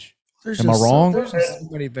much. Am I wrong? There's just so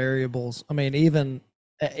many variables. I mean, even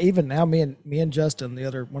now, me and Justin,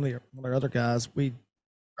 one of our other guys, we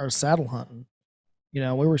are saddle hunting. We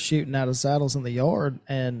were shooting out of saddles in the yard,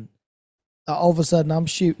 and all of a sudden I'm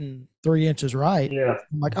shooting 3 inches right. Yeah.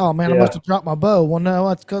 I'm like, oh man, I must have dropped my bow. Well, no,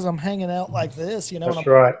 it's because I'm hanging out like this. That's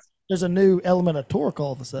right. There's a new element of torque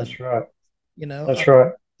all of a sudden. That's right. That's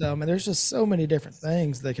right. So, I mean, there's just so many different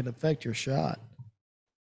things that can affect your shot.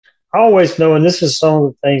 I always know, and this is some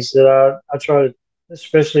of the things that I try to,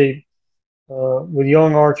 especially with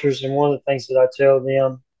young archers, and one of the things that I tell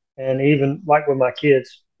them, and even like with my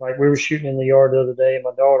kids, like we were shooting in the yard the other day, and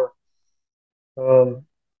my daughter,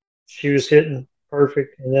 she was hitting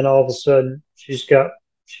perfect, and then all of a sudden her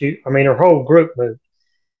whole group moved,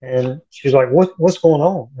 and she was like, what's going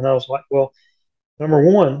on? And I was like, well, number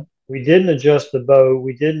one, we didn't adjust the bow,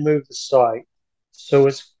 we didn't move the sight, so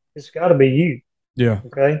it's got to be you. Yeah.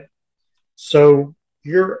 Okay. So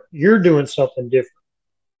you're doing something different.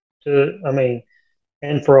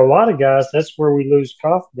 And for a lot of guys, that's where we lose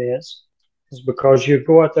confidence, is because you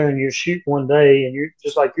go out there and you shoot one day, and you're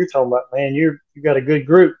just like you're talking about, man, you got a good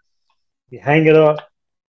group. You hang it up,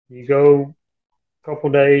 you go a couple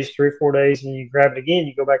days, 3 or 4 days, and you grab it again,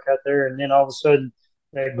 you go back out there, and then all of a sudden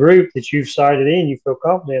that group that you've sighted in, you feel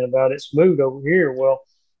confident about, it's moved over here. Well,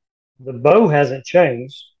 the bow hasn't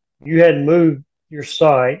changed. You hadn't moved your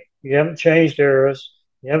sight. You haven't changed arrows.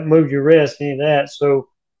 You haven't moved your rest, any of that. So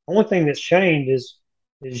the only thing that's changed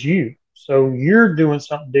is you. So you're doing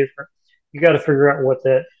something different. You got to figure out what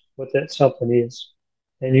that something is.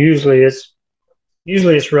 And usually it's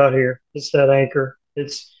right here. It's that anchor.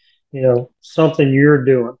 It's something you're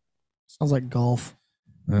doing. Sounds like golf.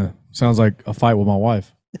 Sounds like a fight with my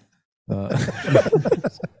wife.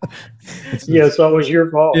 It's always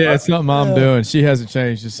your fault. Yeah, it's something I'm doing. She hasn't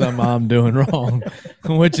changed. It's something I'm doing wrong,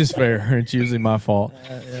 which is fair. It's usually my fault.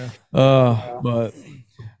 But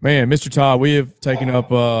man, Mr. Todd, we have taken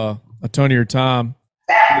up a ton of your time.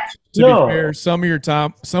 To be fair, some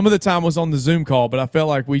of the time was on the Zoom call, but I felt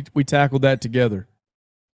like we tackled that together.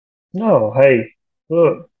 No, hey,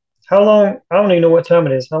 look, how long? I don't even know what time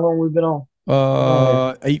it is. How long we've been on?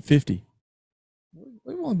 8:50.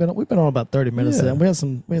 We've been on about 30 minutes. Yeah. And we had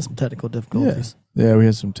some technical difficulties. Yeah, we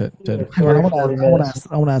had some technical. I want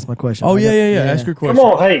to ask my question. Oh yeah. Ask your question.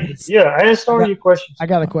 Come on, hey, ask all your questions. I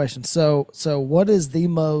got a question. So what is the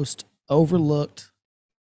most overlooked,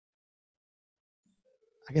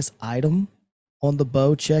 I guess, item on the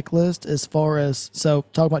bow checklist as far as, so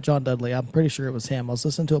talk about John Dudley. I'm pretty sure it was him. I was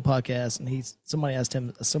listening to a podcast and somebody asked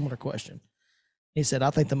him a similar question. He said, I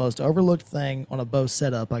think the most overlooked thing on a bow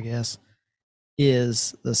setup, I guess,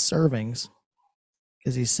 is the servings.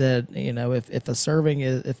 Because he said, if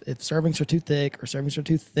servings are too thick or servings are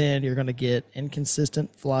too thin, you're going to get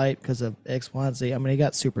inconsistent flight because of X, Y, and Z. I mean, he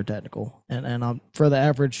got super technical. And for the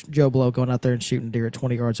average Joe Blow going out there and shooting deer at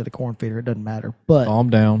 20 yards at a corn feeder, it doesn't matter. But calm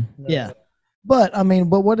down. Yeah. But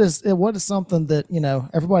what is something that,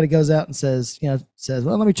 everybody goes out and says,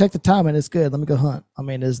 well, let me check the timing. It's good. Let me go hunt. I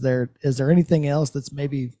mean, is there anything else that's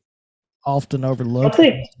maybe often overlooked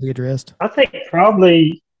to be addressed? I think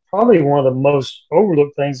probably one of the most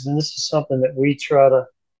overlooked things, and this is something that we try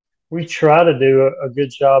to do a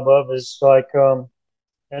good job of, is like,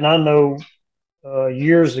 and I know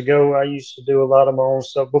years ago, I used to do a lot of my own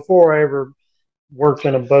stuff before I ever worked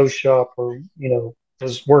in a bow shop or,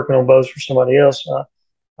 was working on bows for somebody else.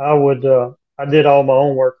 I did all my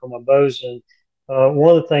own work on my bows. And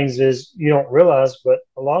one of the things is you don't realize, but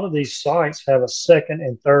a lot of these sights have a second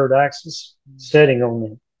and third axis setting on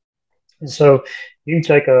them. And so you can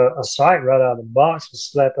take a sight right out of the box and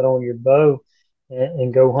slap it on your bow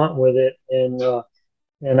and go hunt with it.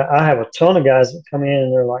 And I have a ton of guys that come in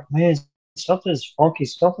and they're like, man, something's funky,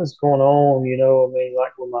 something's going on, I mean,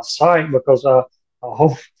 like with my sight, because I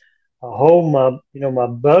hold my, my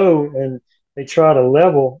bow, and they try to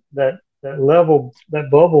level that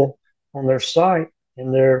bubble on their sight,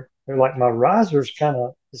 and they're like, my riser's kind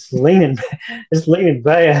of, it's leaning, it's leaning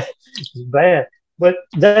bad, it's bad. But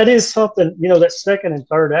that is something, that second and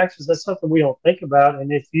third axis, that's something we don't think about.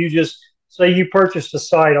 And if you just say you purchased a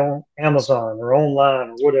site on Amazon or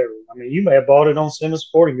online or whatever, I mean, you may have bought it on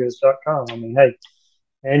SimmonsSportingGoods.com. I mean, hey,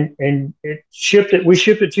 and we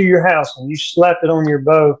shipped it to your house, and you slapped it on your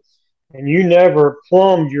bow, and you never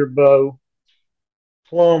plumbed your bow.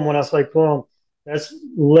 Plumb, when I say plumb, that's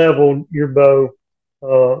leveled your bow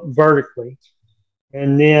vertically,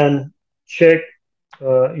 and then check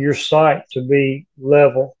your sight to be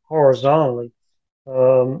level horizontally.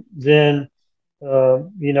 Then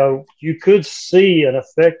you could see an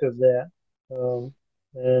effect of that,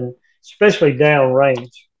 and especially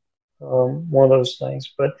downrange. One of those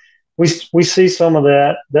things, but we see some of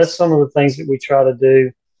that. That's some of the things that we try to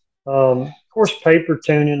do. Of course, paper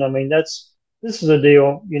tuning. I mean, this is a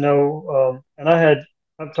deal, and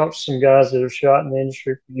I've talked to some guys that have shot in the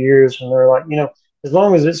industry for years, and they're like, as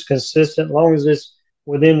long as it's consistent, as long as it's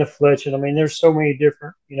within the fletching. I mean, there's so many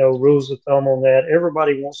different, rules of thumb on that.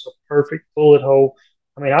 Everybody wants a perfect bullet hole.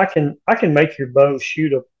 I mean, I can make your bow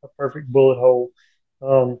shoot a perfect bullet hole.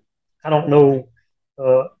 I don't know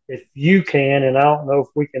if you can, and I don't know if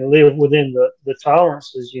we can live within the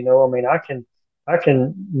tolerances. I mean, I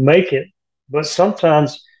can make it, but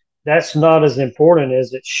sometimes that's not as important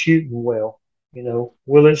as it's shooting well.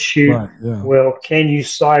 Will it shoot right, yeah. well? Can you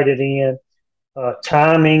sight it in?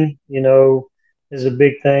 Timing, is a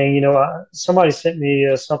big thing. Somebody sent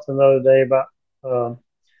me something the other day about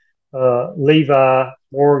Levi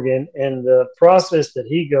Morgan and the process that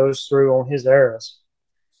he goes through on his arrows.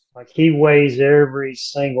 Like, he weighs every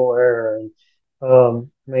single arrow, and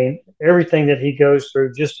I mean, everything that he goes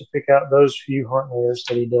through just to pick out those few hunting arrows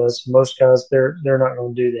that he does. Most guys, they're not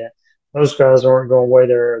going to do that. Most guys aren't going to weigh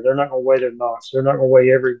their arrow. They're not going to weigh their nocks. They're not going to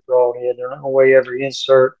weigh every broadhead. They're not going to weigh every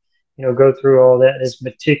insert. Go through all that. As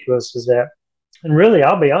meticulous as that. And really,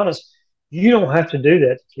 I'll be honest, you don't have to do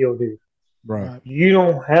that to kill deer. Right. You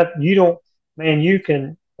don't, man, you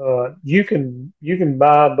can buy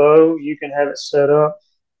a bow. You can have it set up.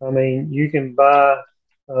 I mean, you can buy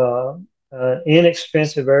an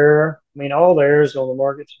inexpensive arrow. I mean, all the arrows on the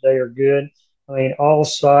market today are good. I mean, all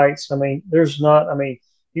sights. I mean,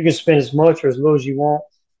 you can spend as much or as little as you want,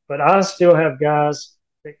 but I still have guys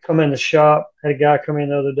that come in the shop. Had a guy come in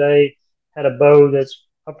the other day, had a bow that's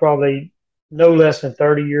probably no less than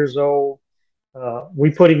 30 years old. We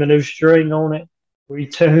put him a new string on it. We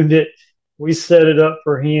tuned it. We set it up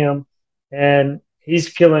for him, and he's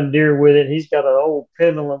killing deer with it. He's got an old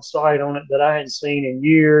pendulum sight on it that I hadn't seen in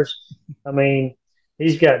years. I mean,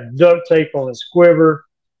 he's got duct tape on his quiver.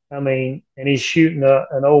 I mean, and he's shooting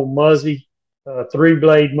an old Muzzy,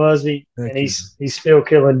 3-blade Muzzy, and he's still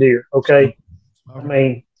killing deer. Okay. I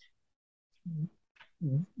mean,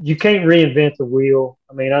 you can't reinvent the wheel.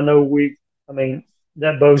 I mean,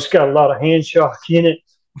 that bow's got a lot of hand shock in it.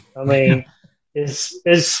 I mean, it's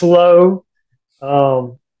slow,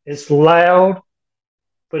 it's loud,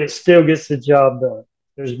 but it still gets the job done.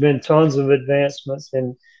 There's been tons of advancements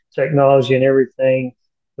in technology and everything.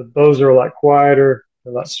 The bows are a lot quieter,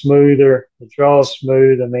 they're a lot smoother, the draw is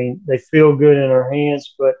smooth. I mean, they feel good in our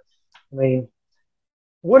hands, but I mean,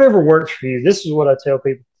 whatever works for you. This is what I tell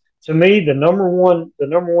people. To me, the number one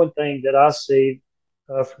thing that I see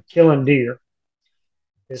for killing deer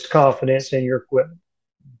is confidence in your equipment.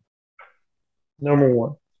 Number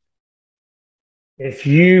one. If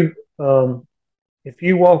you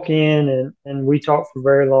walk in and we talk for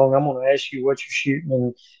very long, I'm going to ask you what you're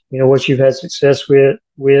shooting and what you've had success with,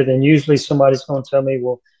 and usually somebody's going to tell me,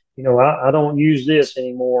 well, I don't use this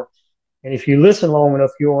anymore. And if you listen long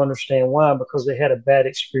enough, you'll understand why, because they had a bad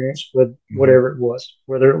experience with whatever it was,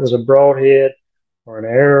 whether it was a broadhead or an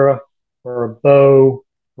arrow or a bow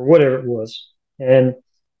or whatever it was. And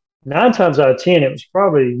 9 times out of 10, it was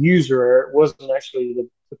probably a user error. It wasn't actually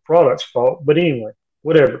the product's fault. But anyway,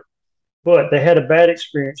 whatever. But they had a bad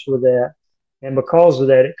experience with that. And because of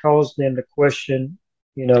that, it caused them to question,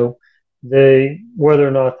 whether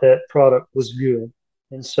or not that product was good.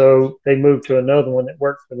 And so they moved to another one that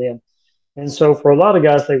worked for them. And so for a lot of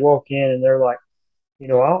guys, they walk in and they're like, I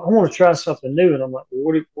want to try something new. And I'm like,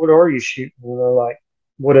 well, what are you shooting? And they're like,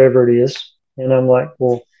 whatever it is. And I'm like,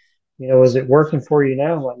 well, is it working for you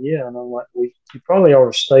now? I'm like, yeah. And I'm like, well, you probably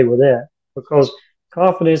ought to stay with that, because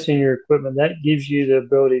confidence in your equipment, that gives you the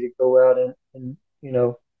ability to go out and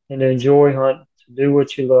to enjoy hunting, to do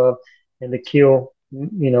what you love, and to kill,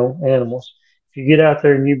 animals. If you get out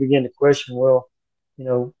there and you begin to question, well,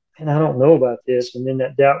 and I don't know about this, and then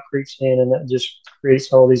that doubt creeps in, and that just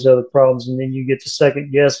creates all these other problems, and then you get to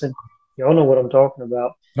second guessing. Y'all know what I'm talking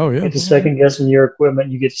about. Oh yeah. You get to second guessing your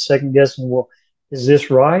equipment. You get to second guessing, well, is this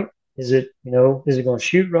right? Is it going to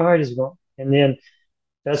shoot right? Is it going? And then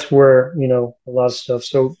that's where a lot of stuff.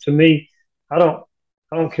 So to me, I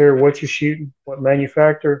don't care what you're shooting, what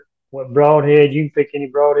manufacturer, what broadhead. You can pick any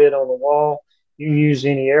broadhead on the wall. You can use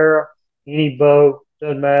any arrow, any bow.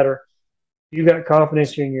 Doesn't matter. You got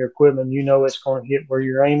confidence in your equipment. You know it's going to hit where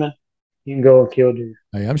you're aiming. You can go and kill deer.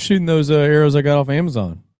 Hey, I'm shooting those arrows I got off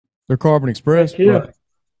Amazon. They're Carbon Express. Yeah.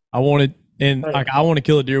 I want to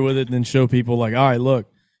kill a deer with it, and then show people like, all right, look,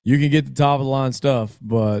 you can get the top of the line stuff,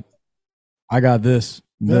 but I got this,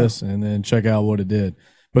 and then check out what it did.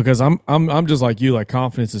 Because I'm just like you, like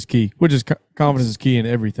confidence is key, which is confidence is key in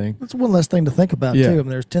everything. That's one less thing to think about too. I mean,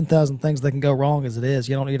 there's 10,000 things that can go wrong as it is.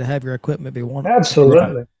 You don't need to have your equipment be one. Absolutely.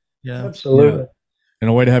 Right. Yeah. Absolutely. Yeah. And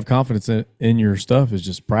a way to have confidence in your stuff is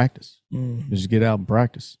just practice. Mm. Just get out and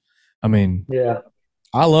practice. I mean, yeah.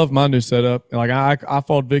 I love my new setup. Like I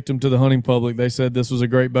fall victim to the hunting public. They said this was a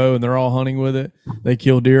great bow, and they're all hunting with it. They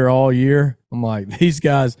kill deer all year. I'm like, these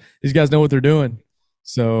guys know what they're doing.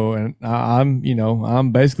 So, and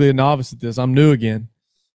I'm basically a novice at this. I'm new again.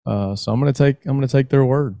 So I'm gonna take their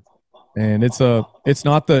word. And it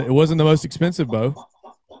wasn't the most expensive bow.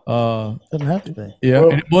 Doesn't have to be. Yeah,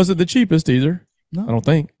 and it wasn't the cheapest either. No. I don't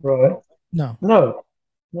think. Right. No.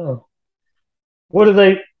 What do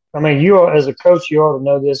they? I mean, you as a coach, you ought to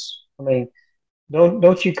know this. I mean,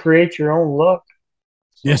 don't you create your own luck?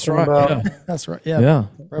 Yes, right. Yeah. That's right. Yeah.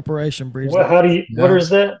 Preparation breeds. What is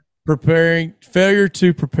that? Failure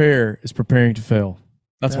to prepare is preparing to fail.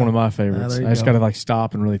 That's one of my favorites. I just got to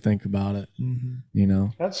stop and really think about it. Mm-hmm.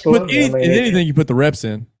 Absolutely. Anything you put the reps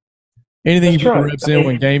in. Anything you put the reps in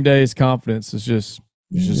when game day is confidence. It's just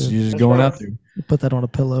you're just going out there. You put that on a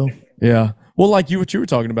pillow. Yeah. Well, like what you were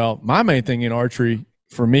talking about, my main thing in archery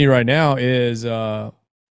for me right now is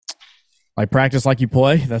practice like you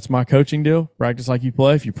play. That's my coaching deal. Practice like you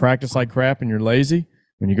play. If you practice like crap and you're lazy,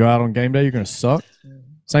 when you go out on game day, you're going to suck.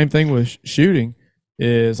 Same thing with shooting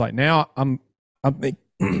is now I'm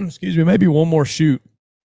excuse me, maybe one more shoot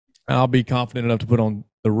and I'll be confident enough to put on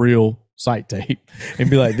the real sight tape and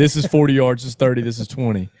be like, this is 40 yards, this is 30, this is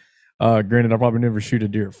 20. Granted, I'll probably never shoot a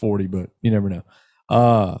deer at 40, but you never know.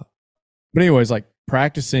 But anyways,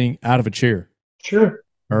 practicing out of a chair. Sure.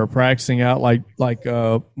 Or practicing out like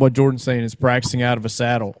what Jordan's saying is practicing out of a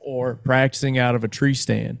saddle or practicing out of a tree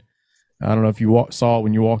stand. I don't know if you saw it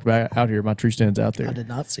when you walked back out here. My tree stand's out there. I did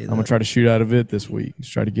not see that. I'm gonna try to shoot out of it this week.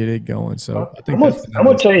 Just try to get it going. So I think I'm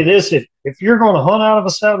gonna tell you this: if you're going to hunt out of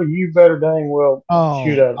a saddle, you better dang well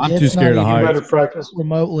shoot out of it. I'm too scared of heights. You better practice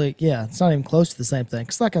remotely. Yeah, it's not even close to the same thing.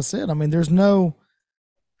 Because, like I said, I mean,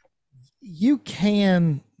 you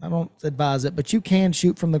can. I don't advise it, but you can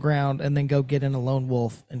shoot from the ground and then go get in a lone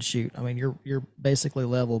wolf and shoot. I mean, you're basically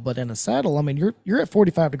level. But in a saddle, I mean, you're at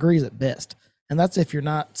 45 degrees at best. And that's if you're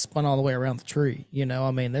not spun all the way around the tree,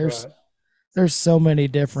 I mean, there's so many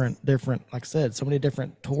different, like I said, so many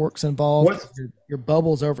different torques involved. Your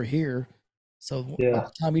bubble's over here. So by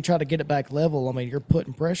the time you try to get it back level, I mean, you're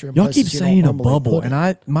putting pressure in Y'all keep saying a bubble,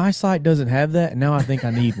 and my sight doesn't have that, and now I think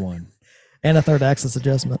I need one. And a third axis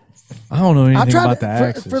adjustment. I don't know anything about the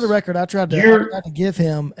axis. For the record, I tried to give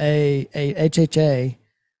him a HHA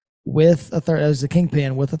with a third, as a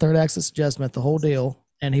kingpin with a third axis adjustment, the whole deal,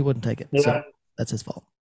 and he wouldn't take it. Yeah. So that's his fault.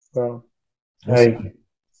 Well, hey,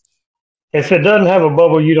 if it doesn't have a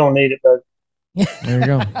bubble, you don't need it, baby. There you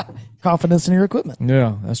go. Confidence in your equipment.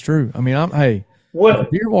 Yeah, that's true. I mean, what if a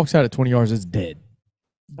deer walks out at 20 yards, it's dead.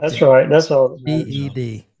 That's right. That's all.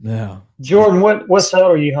 DED. Yeah. Jordan, what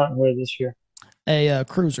saddle are you hunting with this year? A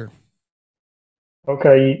cruiser.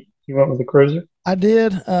 Okay, you went with the cruiser. I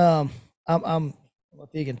did. I'm I don't know if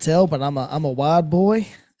you can tell, but I'm a wide boy,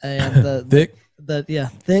 and thick.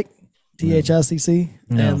 Thick. THICC,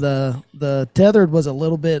 and the tethered was a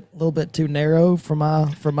little bit too narrow for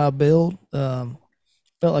my build. Felt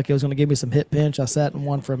like it was going to give me some hip pinch. I sat in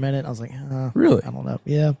one for a minute. I was like, really? I don't know.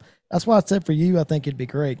 Yeah, that's why I said for you, I think it'd be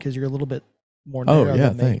great because you're a little bit more narrow. Oh yeah,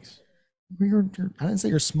 than me. thanks. I didn't say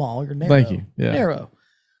you're small. You're narrow. Thank you. Yeah. Narrow.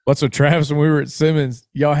 What's with Travis when we were at Simmons?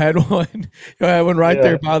 Y'all had one. Y'all had one right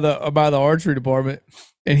there by the archery department,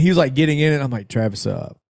 and he was like getting in it. I'm like, Travis,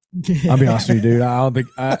 I'll be honest with you, dude. I don't think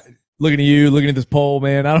looking at you, looking at this pole,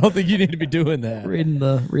 man. I don't think you need to be doing that. Reading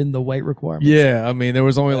the weight requirements. Yeah, I mean, there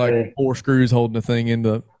was only like 4 screws holding the thing in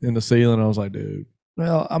the ceiling. I was like, dude.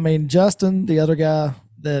 Well, I mean, Justin, the other guy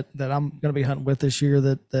that I'm going to be hunting with this year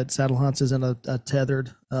that saddle hunts is in a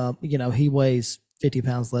tethered. He weighs 50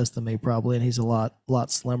 pounds less than me probably, and he's a lot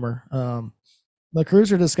slimmer. The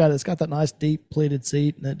Cruiser it's got that nice deep pleated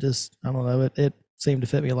seat, and it just, I don't know, it seemed to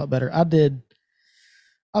fit me a lot better.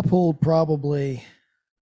 I pulled probably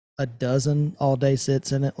a dozen all day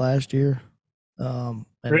sits in it last year.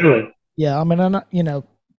 Really? Yeah, I mean,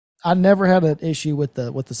 I never had an issue with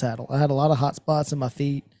the saddle. I had a lot of hot spots in my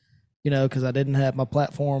feet, because I didn't have my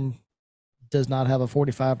platform does not have a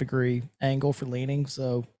 45-degree angle for leaning,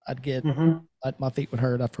 so I'd get my feet would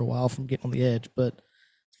hurt after a while from getting on the edge. But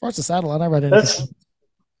as far as the saddle, I never had anything.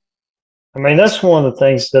 That's one of the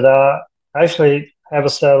things that I actually have a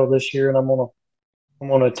saddle this year, and I'm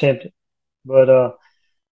gonna attempt it. But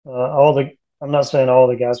I'm not saying all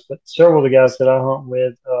the guys, but several of the guys that I hunt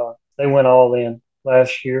with, they went all in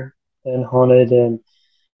last year and hunted, and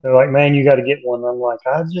they're like, "Man, you got to get one." I'm like,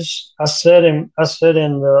 I said in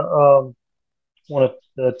the one of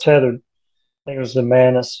the tethered, I think it was the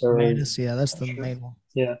Manus yeah, that's the main one.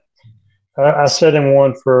 Yeah, I sat in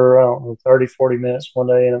one for I don't know 30, 40 minutes one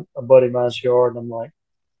day in a buddy of mine's yard, and I'm like,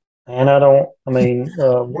 man,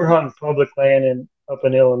 we're hunting public land up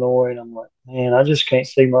in Illinois, and I'm like, man, I just can't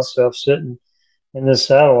see myself sitting in this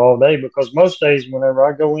saddle all day, because most days whenever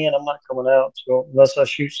I go in, I'm not coming out unless I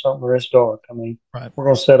shoot something where it's dark. I mean, we're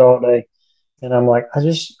gonna sit all day, and I'm like, I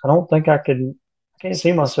don't think I can't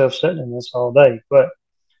see myself sitting in this all day. But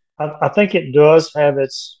I think it does have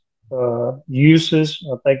its uses.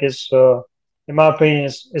 I think it's in my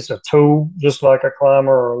opinion, it's a tool, just like a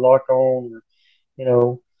climber or a lock on,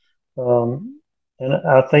 and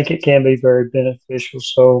I think it can be very beneficial.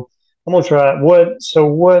 So I'm gonna try it.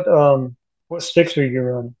 What sticks are you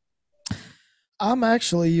running? I'm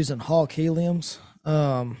actually using Hawk Heliums.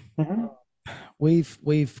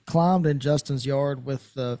 We've climbed in Justin's yard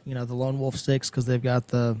with the Lone Wolf sticks because they've got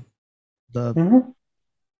the I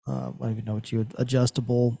don't even know what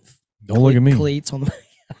adjustable. Don't look at me. Cleats on the.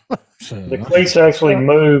 The cleats actually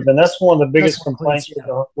move, and that's one of the biggest complaints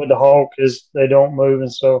with the Hawk is they don't move,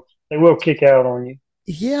 and so they will kick out on you.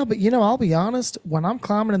 Yeah, but I'll be honest. When I'm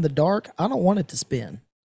climbing in the dark, I don't want it to spin.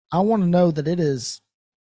 I want to know that it is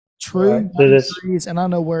true, trees, and I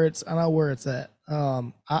know where it's at.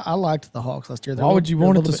 I liked the Hawks last year. Why would you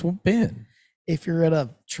want it to spin? If you're at a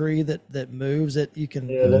tree that moves, you can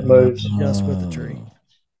that moves just with the tree.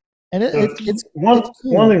 And it's one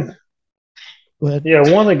thing. Go ahead. Yeah,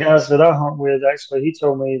 one of the guys that I hunt with, actually, he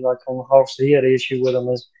told me like on the Hawks he had an issue with them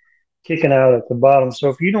is kicking out at the bottom. So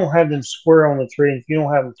if you don't have them square on the tree, and if you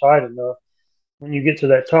don't have them tight enough, when you get to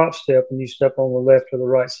that top step and you step on the left or the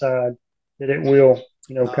right side, that it will,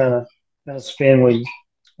 kind of spin with you.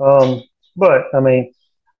 But I mean,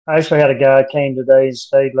 I actually had a guy came today and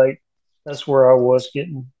stayed late. That's where I was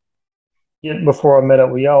getting before I met up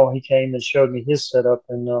with y'all. He came and showed me his setup,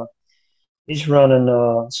 and he's running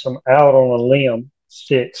some out on a limb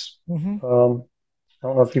sticks. I don't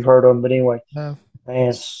know if you've heard of them, but anyway,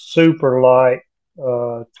 man, super light,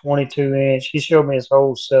 22-inch. He showed me his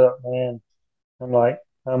whole setup, man. I'm like,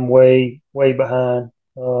 I'm way behind.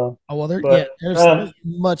 There's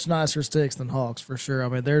much nicer sticks than Hawks for sure. I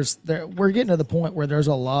mean, we're getting to the point where there's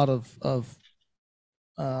a lot of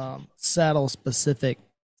saddle specific,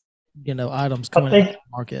 items coming into the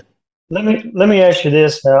market. Let me ask you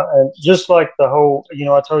this now, and just like the whole,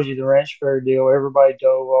 I told you the ranch fair deal, everybody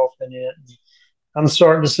dove off in it. I'm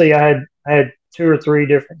starting to see. I had 2 or 3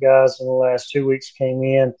 different guys in the last 2 weeks came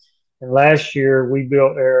in. And last year we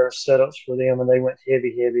built our setups for them, and they went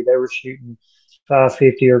heavy. They were shooting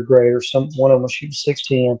 550 or greater. One of them was shooting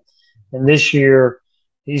 610, and this year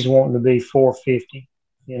he's wanting to be 450.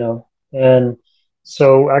 And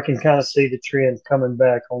so I can kind of see the trend coming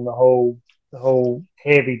back on the whole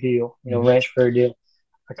heavy deal, ranch fair deal.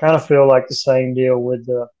 I kind of feel like the same deal with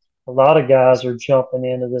a lot of guys are jumping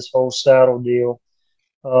into this whole saddle deal,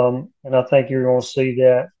 and I think you're going to see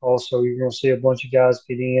that also. You're going to see a bunch of guys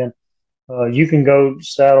get in. You can go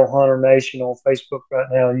Saddle Hunter Nation on Facebook right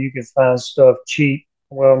now, and you can find stuff cheap.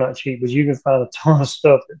 Well, not cheap, but you can find a ton of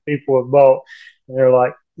stuff that people have bought, and they're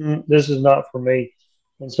like, this is not for me.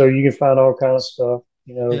 And so you can find all kinds of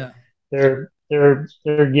stuff. They're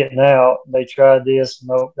they're getting out. They tried this.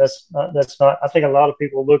 No, that's not. I think a lot of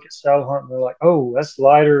people look at saddle hunting. They're like, oh, that's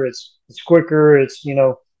lighter. It's quicker. It's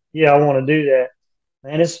yeah, I want to do that.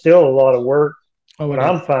 Man, it's still a lot of work. What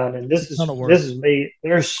I'm finding, this is me.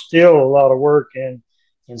 There's still a lot of work in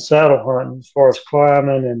saddle hunting as far as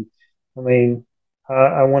climbing, and I mean,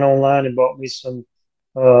 I went online and bought me some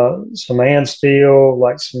hand steel,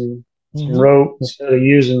 like some rope instead of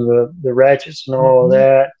using the ratchets and all of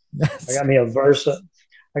that. I got me a Versa.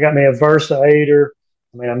 I got me a Versa 8er.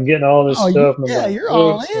 I mean, I'm getting all this stuff. You're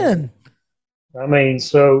all in. I mean,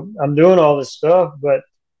 so I'm doing all this stuff, but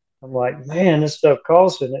I'm like, man, this stuff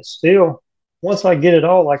costs, and it's still. Once I get it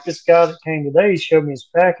all, like this guy that came today, he showed me his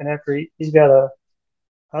pack, and after he's got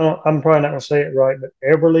I'm probably not going to say it right, but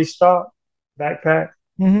Eberly stock backpack,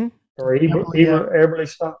 or Eberly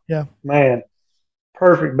stock. Yeah, man,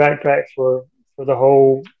 perfect backpack for the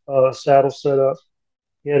whole saddle setup.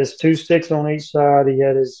 He had his 2 sticks on each side. He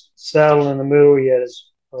had his saddle in the middle. He had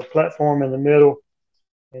his platform in the middle,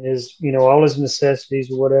 and his all his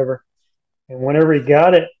necessities or whatever. And whenever he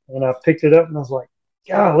got it, and I picked it up, and I was like,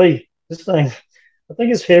 golly. This thing, I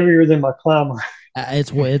think it's heavier than my climber.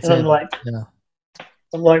 It's I'm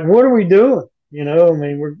like, what are we doing? I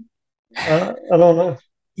mean, I don't know.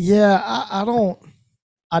 Yeah,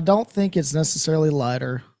 I don't think it's necessarily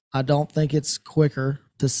lighter. I don't think it's quicker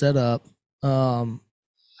to set up. To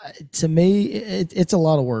me, it's a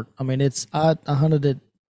lot of work. I mean, I hunted it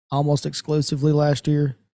almost exclusively last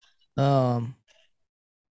year. I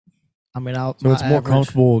mean, so it's more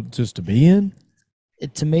comfortable just to be in.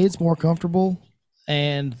 To me, it's more comfortable,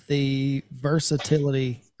 and the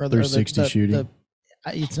versatility or the 360 shooting.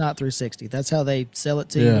 It's not 360. That's how they sell it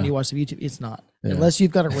to you when you watch the YouTube. It's not unless you've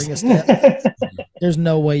got a ring of steps. There's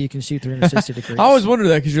no way you can shoot 360 degrees. I always wonder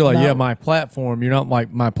that because you're like, my platform. You're not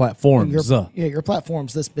like my platforms. Your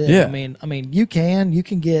platform's this big. Yeah. I mean, you can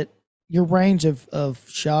get your range of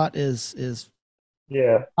shot is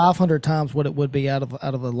 500 times what it would be out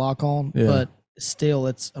of a lock on, but still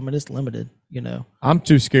it's limited. I'm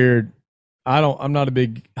too scared. I'm not a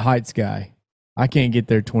big heights guy. I can't get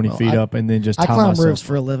there 20 feet up and then just tie climb myself. roofs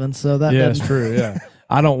for a living, so that that's true. Yeah,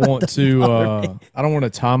 I don't want to. I don't want to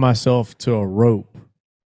tie myself to a rope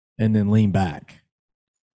and then lean back.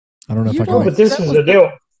 I don't know if I can. But this is the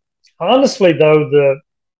deal. Honestly, though, the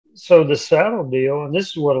saddle deal, and this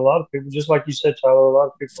is what a lot of people, just like you said, Tyler, a lot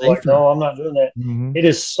of people are like, no, I'm not doing that. Mm-hmm. It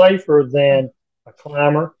is safer than a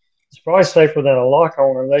climber. It's probably safer than a lock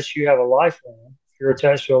on unless you have a lifeline. If you're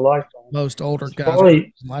attached to a lifeline. Most older guys are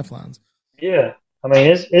lifelines. Yeah. I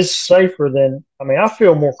mean, it's safer than, I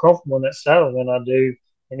feel more comfortable in that saddle than I do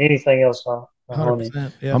in anything else I hunt.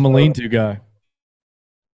 Yeah. I'm a lean-to guy.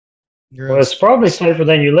 Well, it's probably safer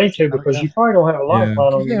than you lean to because you probably don't have a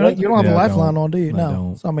lifeline on. You don't have a lifeline on, do you?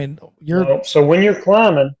 No. So, I mean, so when you're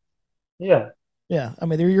climbing, yeah. I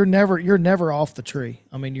mean, you're never off the tree.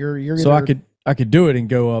 I mean, you're. So I could do it and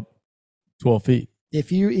go up 12 feet.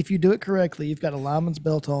 If you do it correctly, you've got a lineman's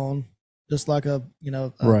belt on, just like a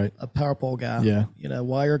power pole guy. Yeah.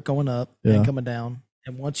 Wire going up and coming down.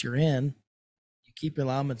 And once you're in, you keep your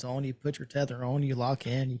lineman's on, you put your tether on, you lock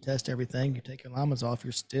in, you test everything, you take your lineman's off,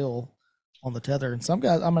 you're still on the tether. And some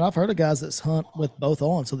guys, I've heard of guys that hunt with both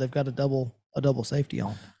on, so they've got a double safety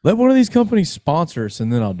on. Let one of these companies sponsor us,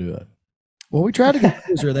 and then I'll do it. Well, we tried to get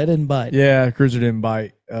Cruiser, they didn't bite. Yeah, Cruiser didn't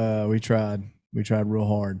bite. We tried real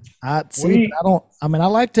hard. I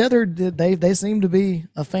like Tether. They seem to be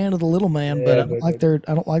a fan of the little man, but I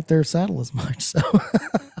don't like their saddle as much. So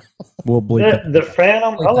we'll bleep the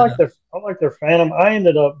Phantom. I like their Phantom. I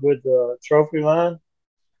ended up with the Trophy line,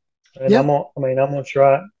 and I'm gonna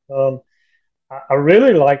try it. I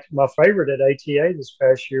really liked, my favorite at ATA this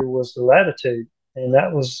past year was the Latitude, and that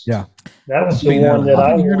was the one that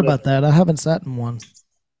I heard about that. I haven't sat in one.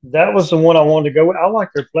 That was the one I wanted to go with. I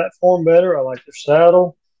like their platform better. I like their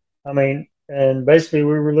saddle. And basically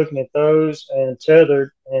we were looking at those and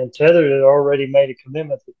Tethered had already made a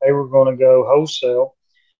commitment that they were going to go wholesale.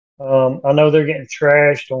 I know they're getting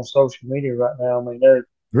trashed on social media right now. I mean, they're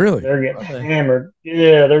getting hammered.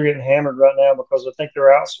 Yeah, they're getting hammered right now because I think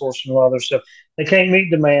they're outsourcing a lot of their stuff. They can't meet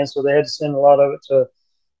demand, so they had to send a lot of it to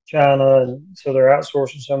China, and so they're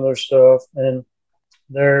outsourcing some of their stuff. And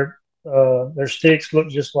their sticks look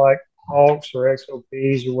just like Hawks or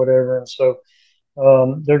XOPs or whatever, and so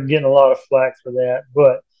they're getting a lot of flack for that.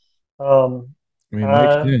 But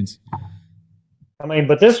makes sense.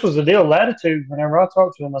 But this was the deal. Latitude, whenever I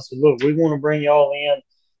talked to them, I said, look, we want to bring y'all in.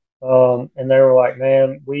 And they were like,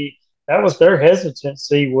 man, that was their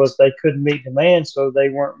hesitancy, was they couldn't meet demand, so they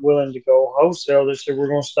weren't willing to go wholesale. They said, we're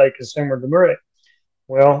going to stay consumer direct.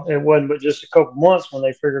 Well, it wasn't but just a couple months when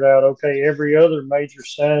they figured out, okay, every other major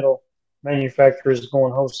saddle manufacturer is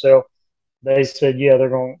going wholesale. They said, yeah, they're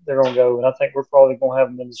going to go, and I think we're probably going to have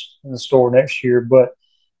them in the store next year. But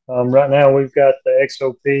right now, we've got the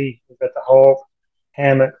XOP, we've got the Hawk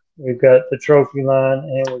hammock, we've got the trophy line,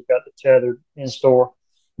 and we've got the tethered in store.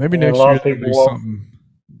 Maybe and next a lot year of people there'll be walk. something.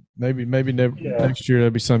 Maybe next year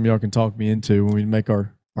there'll be something y'all can talk me into when we make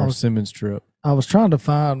our Simmons trip. I was trying to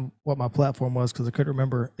find what my platform was because I couldn't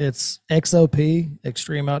remember. It's XOP,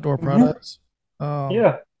 Extreme Outdoor Products.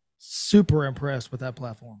 Yeah. Super impressed with that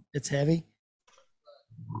platform. It's heavy.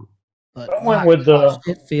 But I went with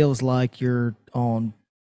it feels like you're on.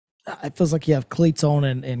 It feels like you have cleats on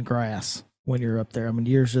in grass when you're up there. I mean,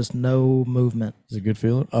 there's just no movement. Is it a good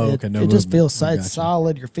feeling? Oh, okay. No, it just feels it's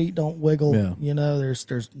solid. Your feet don't wiggle. Yeah. You know,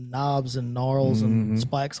 there's knobs and gnarls and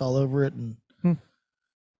spikes all over it, and it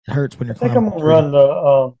hurts when you're. I think I'm gonna run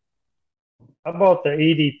the. I bought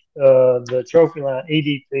the trophy line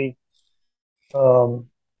EDP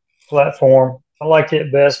platform. I liked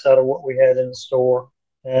it best out of what we had in the store,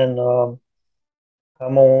 and I'm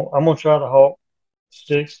gonna try the Hawk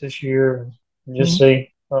sticks this year and just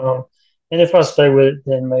see. And if I stay with it,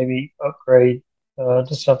 then maybe upgrade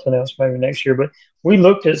to something else maybe next year. But we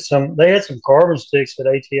looked at they had some carbon sticks at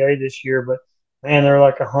ATA this year, but man, they're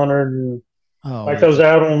like 100 and those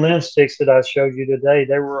out on limb sticks that I showed you today,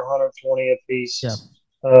 they were 120 a piece. Yeah.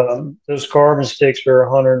 Those carbon sticks are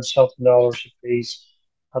 $100 and something a piece.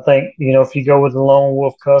 I think, if you go with the Lone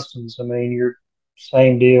Wolf Customs, I mean, you're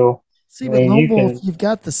same deal. See, with Lone Wolf, you've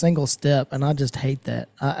got the single step, and I just hate that.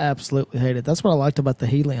 I absolutely hate it. That's what I liked about the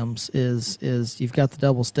Heliums is you've got the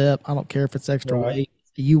double step. I don't care if it's extra weight.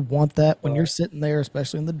 You want that when you're sitting there,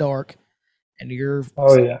 especially in the dark, and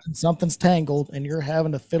something's tangled, and you're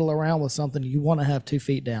having to fiddle around with something. You want to have 2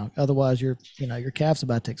 feet down, otherwise your calf's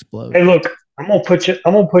about to explode. Hey, look, I'm gonna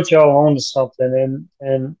put y'all onto something,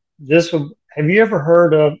 and this will. Have you ever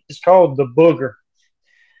heard of? It's called the Booger.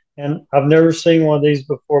 And I've never seen one of these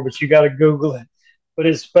before, but you got to Google it. But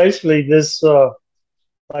it's basically this,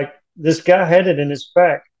 this guy had it in his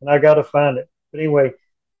pack, and I got to find it. But anyway,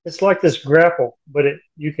 it's like this grapple, but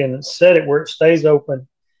you can set it where it stays open.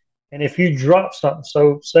 And if you drop something,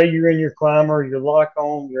 so say you're in your climber, you're locked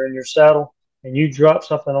on, you're in your saddle, and you drop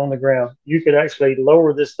something on the ground, you could actually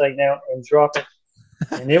lower this thing down and drop it,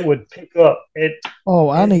 and it would pick up.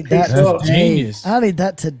 I need that today. Genius. I need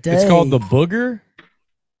that today. It's called the Booger?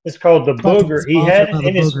 It's called the Booger. He had it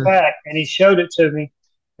in his pack, and he showed it to me.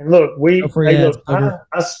 And look,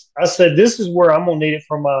 I said, this is where I'm gonna need it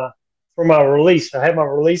for my release. I had my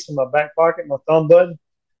release in my back pocket, my thumb button.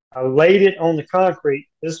 I laid it on the concrete.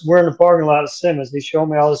 We're in the parking lot of Simmons. He showed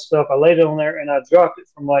me all this stuff. I laid it on there, and I dropped it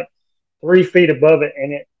from like 3 feet above it,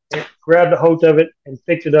 and it grabbed a hold of it and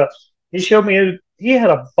picked it up. He showed me he had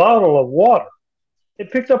a bottle of water. It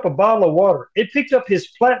picked up a bottle of water. It picked up his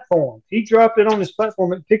platform. He dropped it on his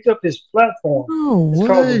platform. It picked up his platform. It's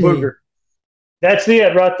called the Booger. That's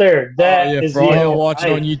it right there. That is for all y'all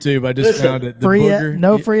watching on YouTube, I just found it. The Booger.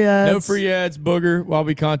 No free ads. No free ads, Booger. While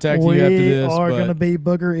we contact you after this. We are going to be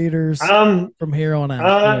Booger eaters from here on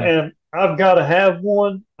out. I've got to have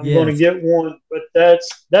one. I'm going to get one. But that's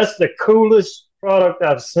the coolest product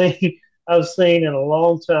I've seen in a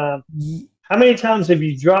long time. How many times have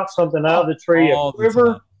you dropped something out of the tree, a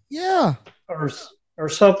quiver, or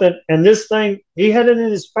something? And this thing, he had it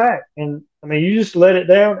in his pack, and I mean, you just let it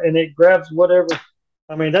down, and it grabs whatever.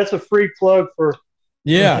 I mean, that's a free plug for.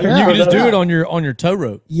 Yeah, you can just do it on your tow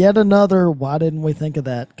rope. Yet another. Why didn't we think of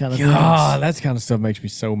that kind of thing? That kind of stuff makes me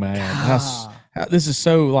so mad. This is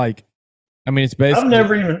so like, I mean, it's basically. I've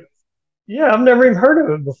never even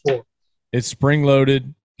heard of it before. It's spring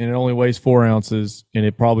loaded. And it only weighs 4 ounces, and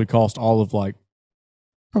it probably cost all of like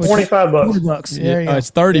 $25. $40. It's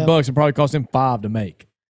 $30. It probably cost him $5 to make.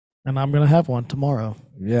 And I'm gonna have one tomorrow.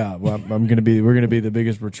 Yeah, well, we're gonna be the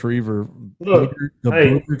biggest retriever. Look,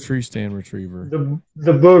 Booger tree stand retriever.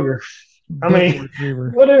 The Booger. I mean,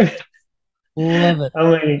 love it.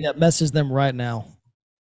 I mean, message them right now.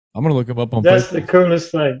 I'm gonna look them up on. That's Facebook. the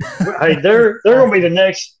coolest thing. Hey, they're gonna be the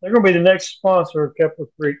next. They're gonna be the next sponsor of Kepler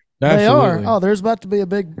Creek. Absolutely. They are. Oh, there's about to be a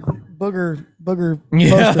big booger poster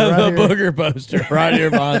the Booger poster right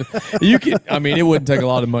here behind. You can. I mean, it wouldn't take a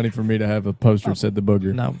lot of money for me to have a poster that said the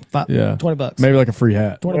Booger. No, $20. Maybe like a free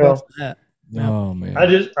hat. $20 for that. Oh man. I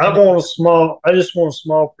just want a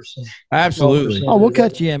small percent. Absolutely. Oh, we'll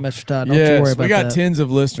cut you in, Mr. Todd. Don't you worry about that. We got tens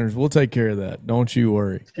of listeners. We'll take care of that. Don't you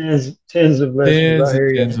worry. Tens of listeners.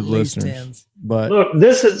 Tens of listeners. Tens. But look,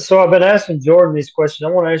 this is so. I've been asking Jordan these questions.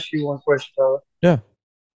 I want to ask you one question, Tyler. Yeah.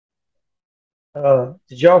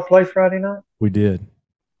 Did y'all play Friday night? We did.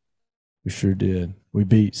 We sure did. We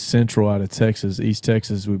beat Central out of Texas, East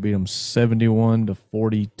Texas. We beat them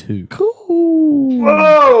 71-42. Cool.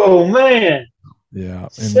 Whoa, man. Yeah.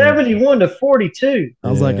 71-42.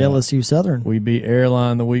 Sounds like LSU Southern. We beat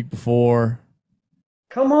Airline the week before.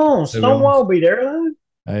 Come on, Stonewall beat Airline.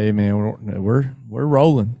 Hey man, we're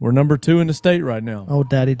rolling. We're number 2 in the state right now. Oh,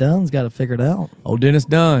 Daddy Dunn's got it figured out. Oh, Dennis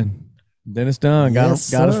Dunn got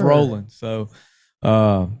us rolling. So,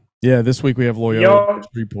 this week we have Loyola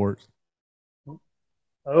Report.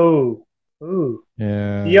 Oh,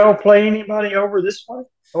 yeah. Do y'all play anybody over this way?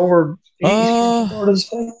 Over the eastern part of the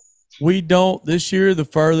state? We don't this year. The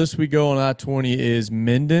furthest we go on I-20 is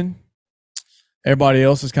Minden. Everybody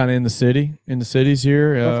else is kind of in the cities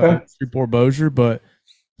here, Shreveport, Bossier, but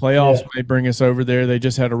playoffs may bring us over there. They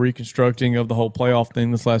just had a reconstructing of the whole playoff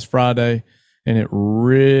thing this last Friday, and it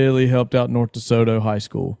really helped out North DeSoto High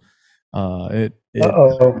School. I've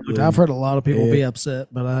heard a lot of people be upset,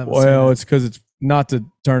 but I haven't. Well, it's because it's not to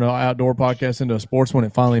turn an outdoor podcast into a sports one.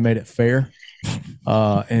 It finally made it fair.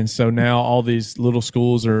 And so now all these little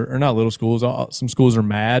schools or not little schools, some schools are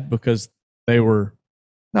mad because they were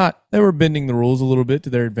bending the rules a little bit to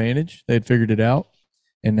their advantage. They had figured it out.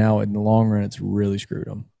 And now in the long run, it's really screwed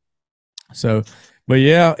them. So, but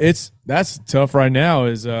yeah, that's tough right now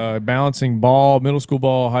is balancing middle school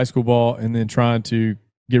ball, high school ball, and then trying to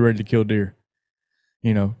get ready to kill deer.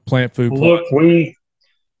 Plant food. Look,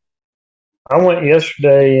 I went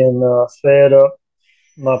yesterday and fed up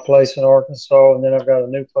my place in Arkansas, and then I've got a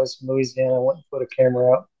new place in Louisiana. I went and put a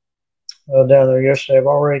camera out down there yesterday. I've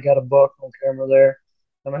already got a buck on camera there.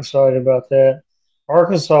 I'm excited about that.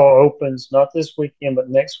 Arkansas opens not this weekend, but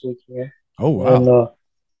next weekend. Oh wow! And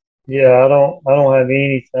I don't have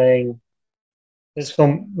anything.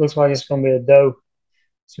 Looks like it's gonna be a doe.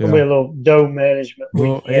 It's gonna be a little doe management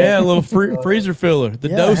weekend. A little freezer filler, the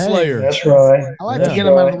doe slayer. That's right. I like to get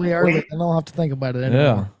them out of the way early. I don't have to think about it anymore.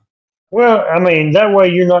 Yeah. Well, I mean, that way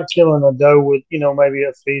you're not killing a doe with, maybe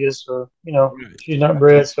a fetus or, she's not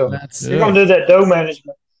bred. So you're going to do that doe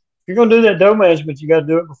management. If you're going to do that doe management, you got to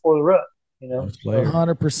do it before the rut,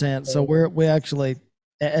 100%. So we actually,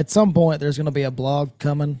 at some point, there's going to be a blog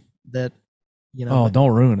coming that, Oh,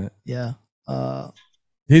 don't ruin it. Yeah.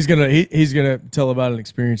 He's gonna tell about an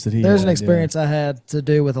experience that There's an experience I had to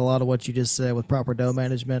do with a lot of what you just said with proper doe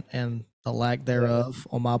management and the lack thereof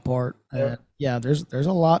on my part. And there's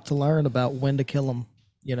a lot to learn about when to kill them.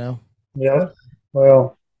 Yeah.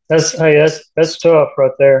 Well, that's tough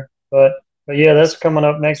right there. But yeah, that's coming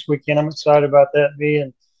up next weekend. I'm excited about that. Me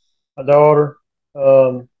and my daughter,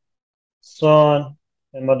 son,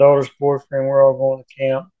 and my daughter's boyfriend, we're all going to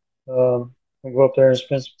camp. We'll go up there and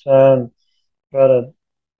spend some time, try to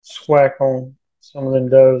swack on some of them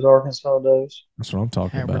does, Arkansas does. That's what I'm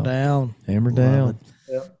talking about. Hammer down.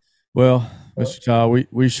 Yeah. Well, Mr. Todd,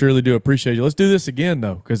 we surely do appreciate you. Let's do this again,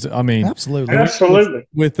 though, because absolutely.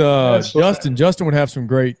 With Justin would have some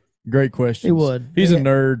great questions. He would. He's a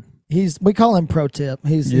nerd. We call him Pro Tip.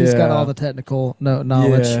 He's got all the technical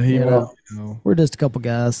knowledge. Yeah, we're just a couple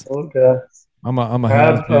guys. Okay. I'm a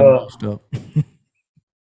have stuff.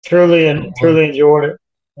 Truly enjoyed it,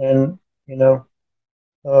 and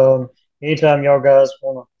anytime y'all guys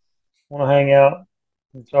want to hang out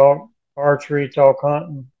and talk archery, talk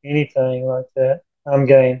hunting, anything like that, I'm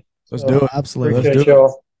game. Let's do it. Absolutely. Appreciate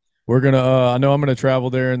y'all. We're gonna. I know I'm gonna travel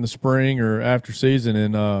there in the spring or after season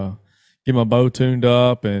and get my bow tuned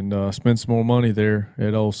up and spend some more money there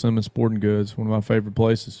at old Simmons Sporting Goods, one of my favorite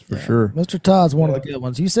places for sure. Mr. Todd's one of the good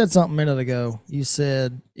ones. You said something a minute ago. You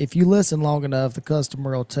said if you listen long enough, the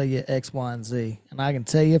customer will tell you X, Y, and Z. And I can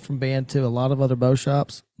tell you from being to a lot of other bow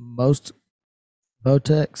shops, most bow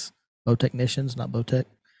technicians, not bow tech,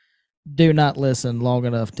 do not listen long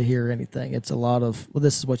enough to hear anything. It's a lot of, well,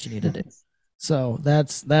 this is what you need to do. So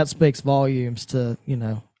that speaks volumes to,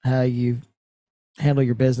 how you handle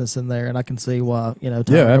your business in there, and I can see why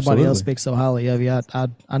everybody else speaks so highly of you. I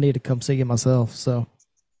need to come see you myself. So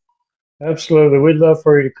absolutely, we'd love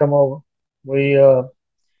for you to come over. We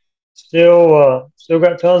still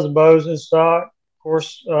got tons of bows in stock. Of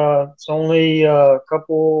course, it's only a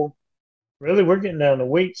couple. Really, we're getting down to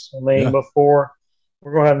weeks. Before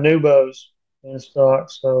we're gonna have new bows in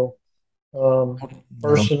stock. So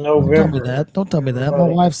first of November. Don't tell me that.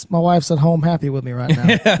 My wife's at home happy with me right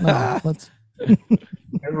now. No,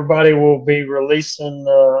 everybody will be releasing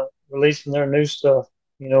their new stuff,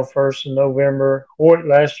 first of November. Hoyt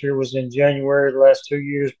last year was in January, the last 2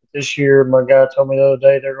 years, but this year my guy told me the other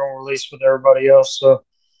day they're going to release with everybody else. So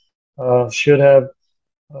should have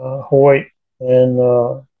Hoyt and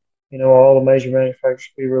all the major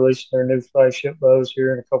manufacturers be releasing their new flagship bows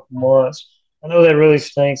here in a couple months. I know that really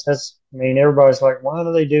stinks. I mean, everybody's like, why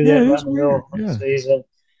do they do that right in the middle of the season?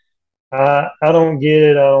 I don't get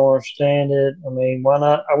it. I don't understand it. I mean, why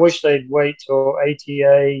not? I wish they'd wait till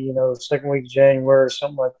ATA, second week of January or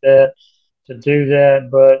something like that to do that.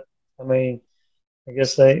 But I mean, I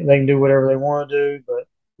guess they can do whatever they want to do. But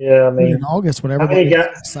yeah, I mean, in August when everybody's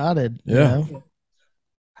excited,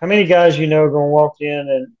 how many guys are going to walk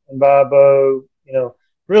in and buy a bow?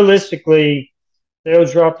 Realistically, they'll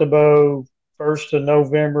drop the bow 1st of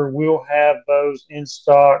November. We'll have bows in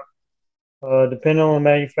stock. Depending on the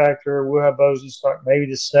manufacturer, we'll have bows in stock maybe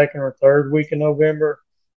the 2nd or 3rd week of November.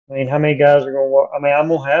 I mean, how many guys are going to walk? I mean, I'm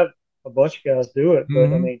going to have a bunch of guys do it, but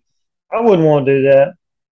I mean, I wouldn't want to do that.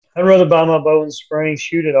 I'd rather buy my bow in the spring,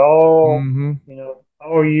 shoot it all,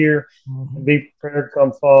 all year, and be prepared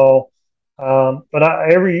come fall. But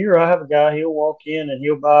every year I have a guy, he'll walk in and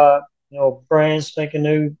he'll buy, brand stinking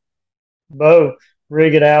new bow,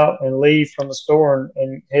 rig it out, and leave from the store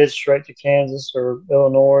and head straight to Kansas or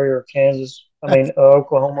Illinois or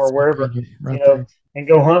Oklahoma or wherever, and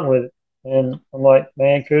go hunt with it. And I'm like,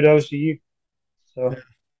 man, kudos to you. So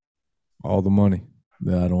all the money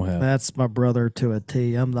that I don't have. That's my brother to a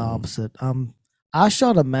T. I'm the opposite. I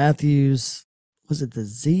shot a Matthews. Was it the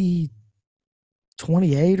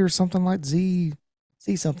Z28 or something like Z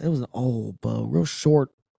something? It was an old bow, real short.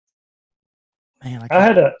 Man, I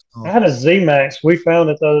had a Z Max. We found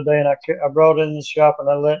it the other day, and I brought it in the shop, and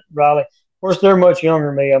I let Riley. Of course, they're much younger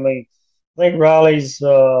than me. I mean, I think Riley's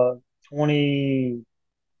 20,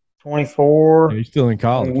 24. Yeah, he's still in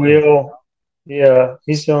college. Yeah,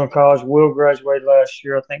 he's still in college. Will graduated last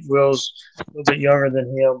year. I think Will's a little bit younger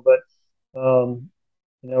than him, but I'm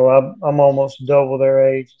almost double their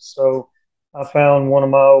age. So I found one of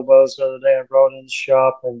my old bows the other day. I brought it in the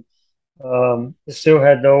shop, and it still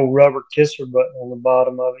had the old rubber kisser button on the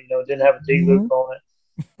bottom of it. It didn't have a D loop on it,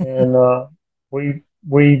 and we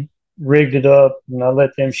rigged it up, and I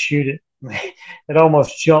let them shoot it. It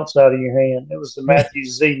almost jumps out of your hand. It was the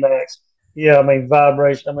Matthews Z Max. Yeah, I mean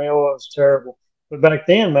vibration. I mean, it was terrible. But back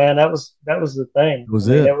then, man, that was the thing. It was,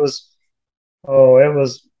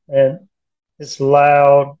 and it's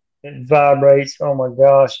loud. It vibrates. Oh my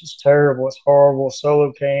gosh, it's terrible. It's horrible.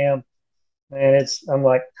 Solo cam. Man, I'm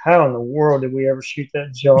like, how in the world did we ever shoot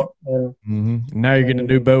that junk? And now you're getting a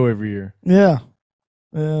new bow every year. Yeah.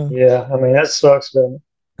 Yeah. I mean, that sucks, doesn't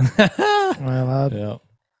it? Well,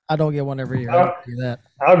 I don't get one every year. I'll do that.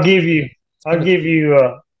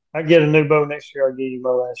 I get a new bow next year. I'll give you my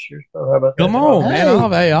last year's bow. How about that? Come on,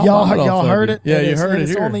 man. Y'all heard it? Yeah, you heard it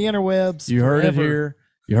here. It's on the interwebs. You heard it here.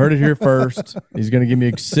 You heard it here first. He's going to give me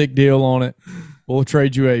a sick deal on it. We'll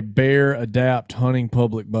trade you a Bear Adapt hunting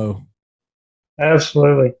public bow.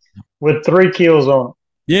 Absolutely. With 3 kills on it.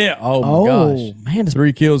 Yeah. Oh, my gosh. Man,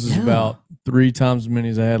 3 kills is about 3 times as many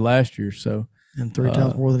as I had last year. So, and 3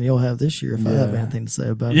 times more than you'll have this year if I have anything to say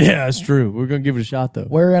about it. Yeah, that's true. We're going to give it a shot, though.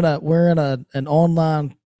 We're in an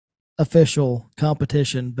online official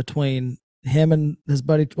competition between him and his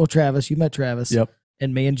buddy, Travis. You met Travis. Yep.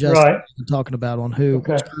 And me and Justin talking about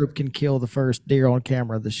which group can kill the first deer on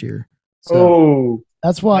camera this year. So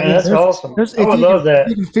that's why. Man, that's awesome. I would love that.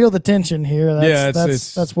 You can feel the tension here.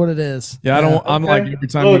 That's what it is. Yeah, I'm like every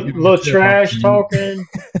time little trash talking.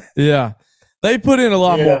 Yeah, they put in a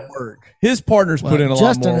lot more work. His partners put in a lot more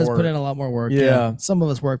work. Justin has put in a lot more work. Yeah. Some of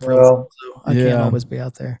us work for them, so I can't always be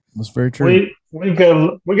out there. That's very true. We got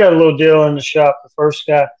a little deal in the shop. The first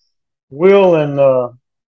guy, Will and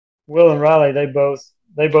Riley, they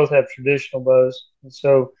both have traditional bows, and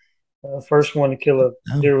so first one to kill a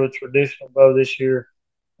deer with a traditional bow this year,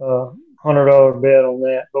 $100 bet on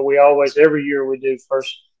that. But we always, every year, we do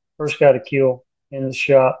first guy to kill in the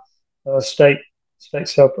shop, steak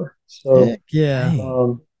supper. So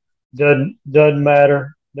doesn't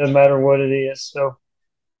matter what it is. So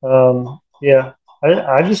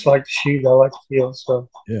I just like to shoot. I like to kill. So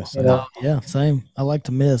same. I like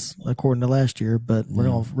to miss according to last year, but we're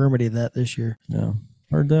gonna remedy that this year. Yeah,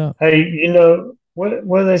 heard that. Hey, what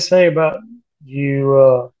do they say about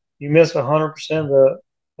you? You miss 100%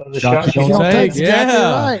 of the shots you don't take. Yeah, exactly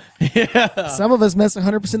right. Yeah. Some of us miss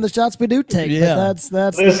 100% of the shots we do take. Yeah, but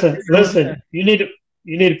that's. Listen.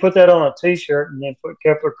 You need to put that on a T-shirt and then put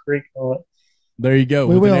Kepler Creek on it. There you go.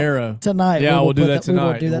 We with will an arrow tonight. Yeah, we'll do that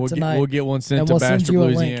tonight. We will do that tonight. We'll get one sent to Bastrop,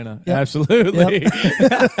 Louisiana. Yep. Absolutely. Yep.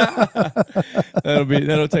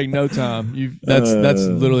 That'll take no time. That's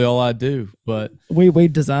literally all I do. But we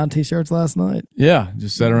designed T-shirts last night. Yeah,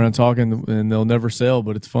 just sat around talking, and they'll never sell,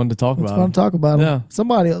 but it's fun to talk about. It's fun to talk about them.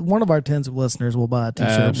 Yeah. One of our tens of listeners will buy a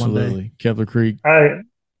T-shirt one day. Kepler Creek.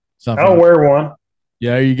 I'll wear one.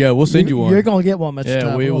 Yeah, there you go. We'll send you one. You're gonna get one, Mr. Yeah,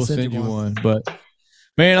 Todd. we will send you one. But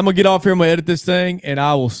Man, I'm going to get off here. I'm going to edit this thing, and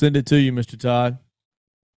I will send it to you, Mr. Todd.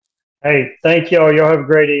 Hey, thank y'all. Y'all have a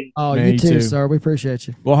great evening. Oh, man, you too, sir. We appreciate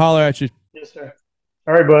you. We'll holler at you. Yes, sir.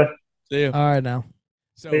 All right, bud. See you. All right, now.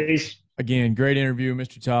 So, Peace. Again, great interview,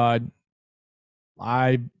 Mr. Todd.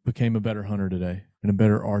 I became a better hunter today and a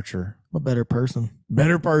better archer. A better person.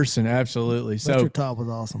 Better person, absolutely. So Mr. Todd was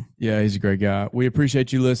awesome. Yeah, he's a great guy. We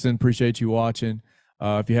appreciate you listening. Appreciate you watching.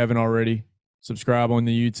 If you haven't already, subscribe on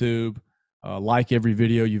the YouTube. Like every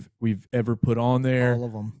video we've ever put on there. All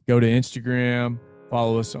of them. Go to Instagram.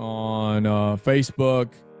 Follow us on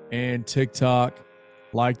Facebook and TikTok.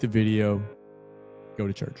 Like the video. Go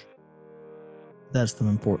to church. That's the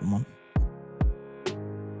important one.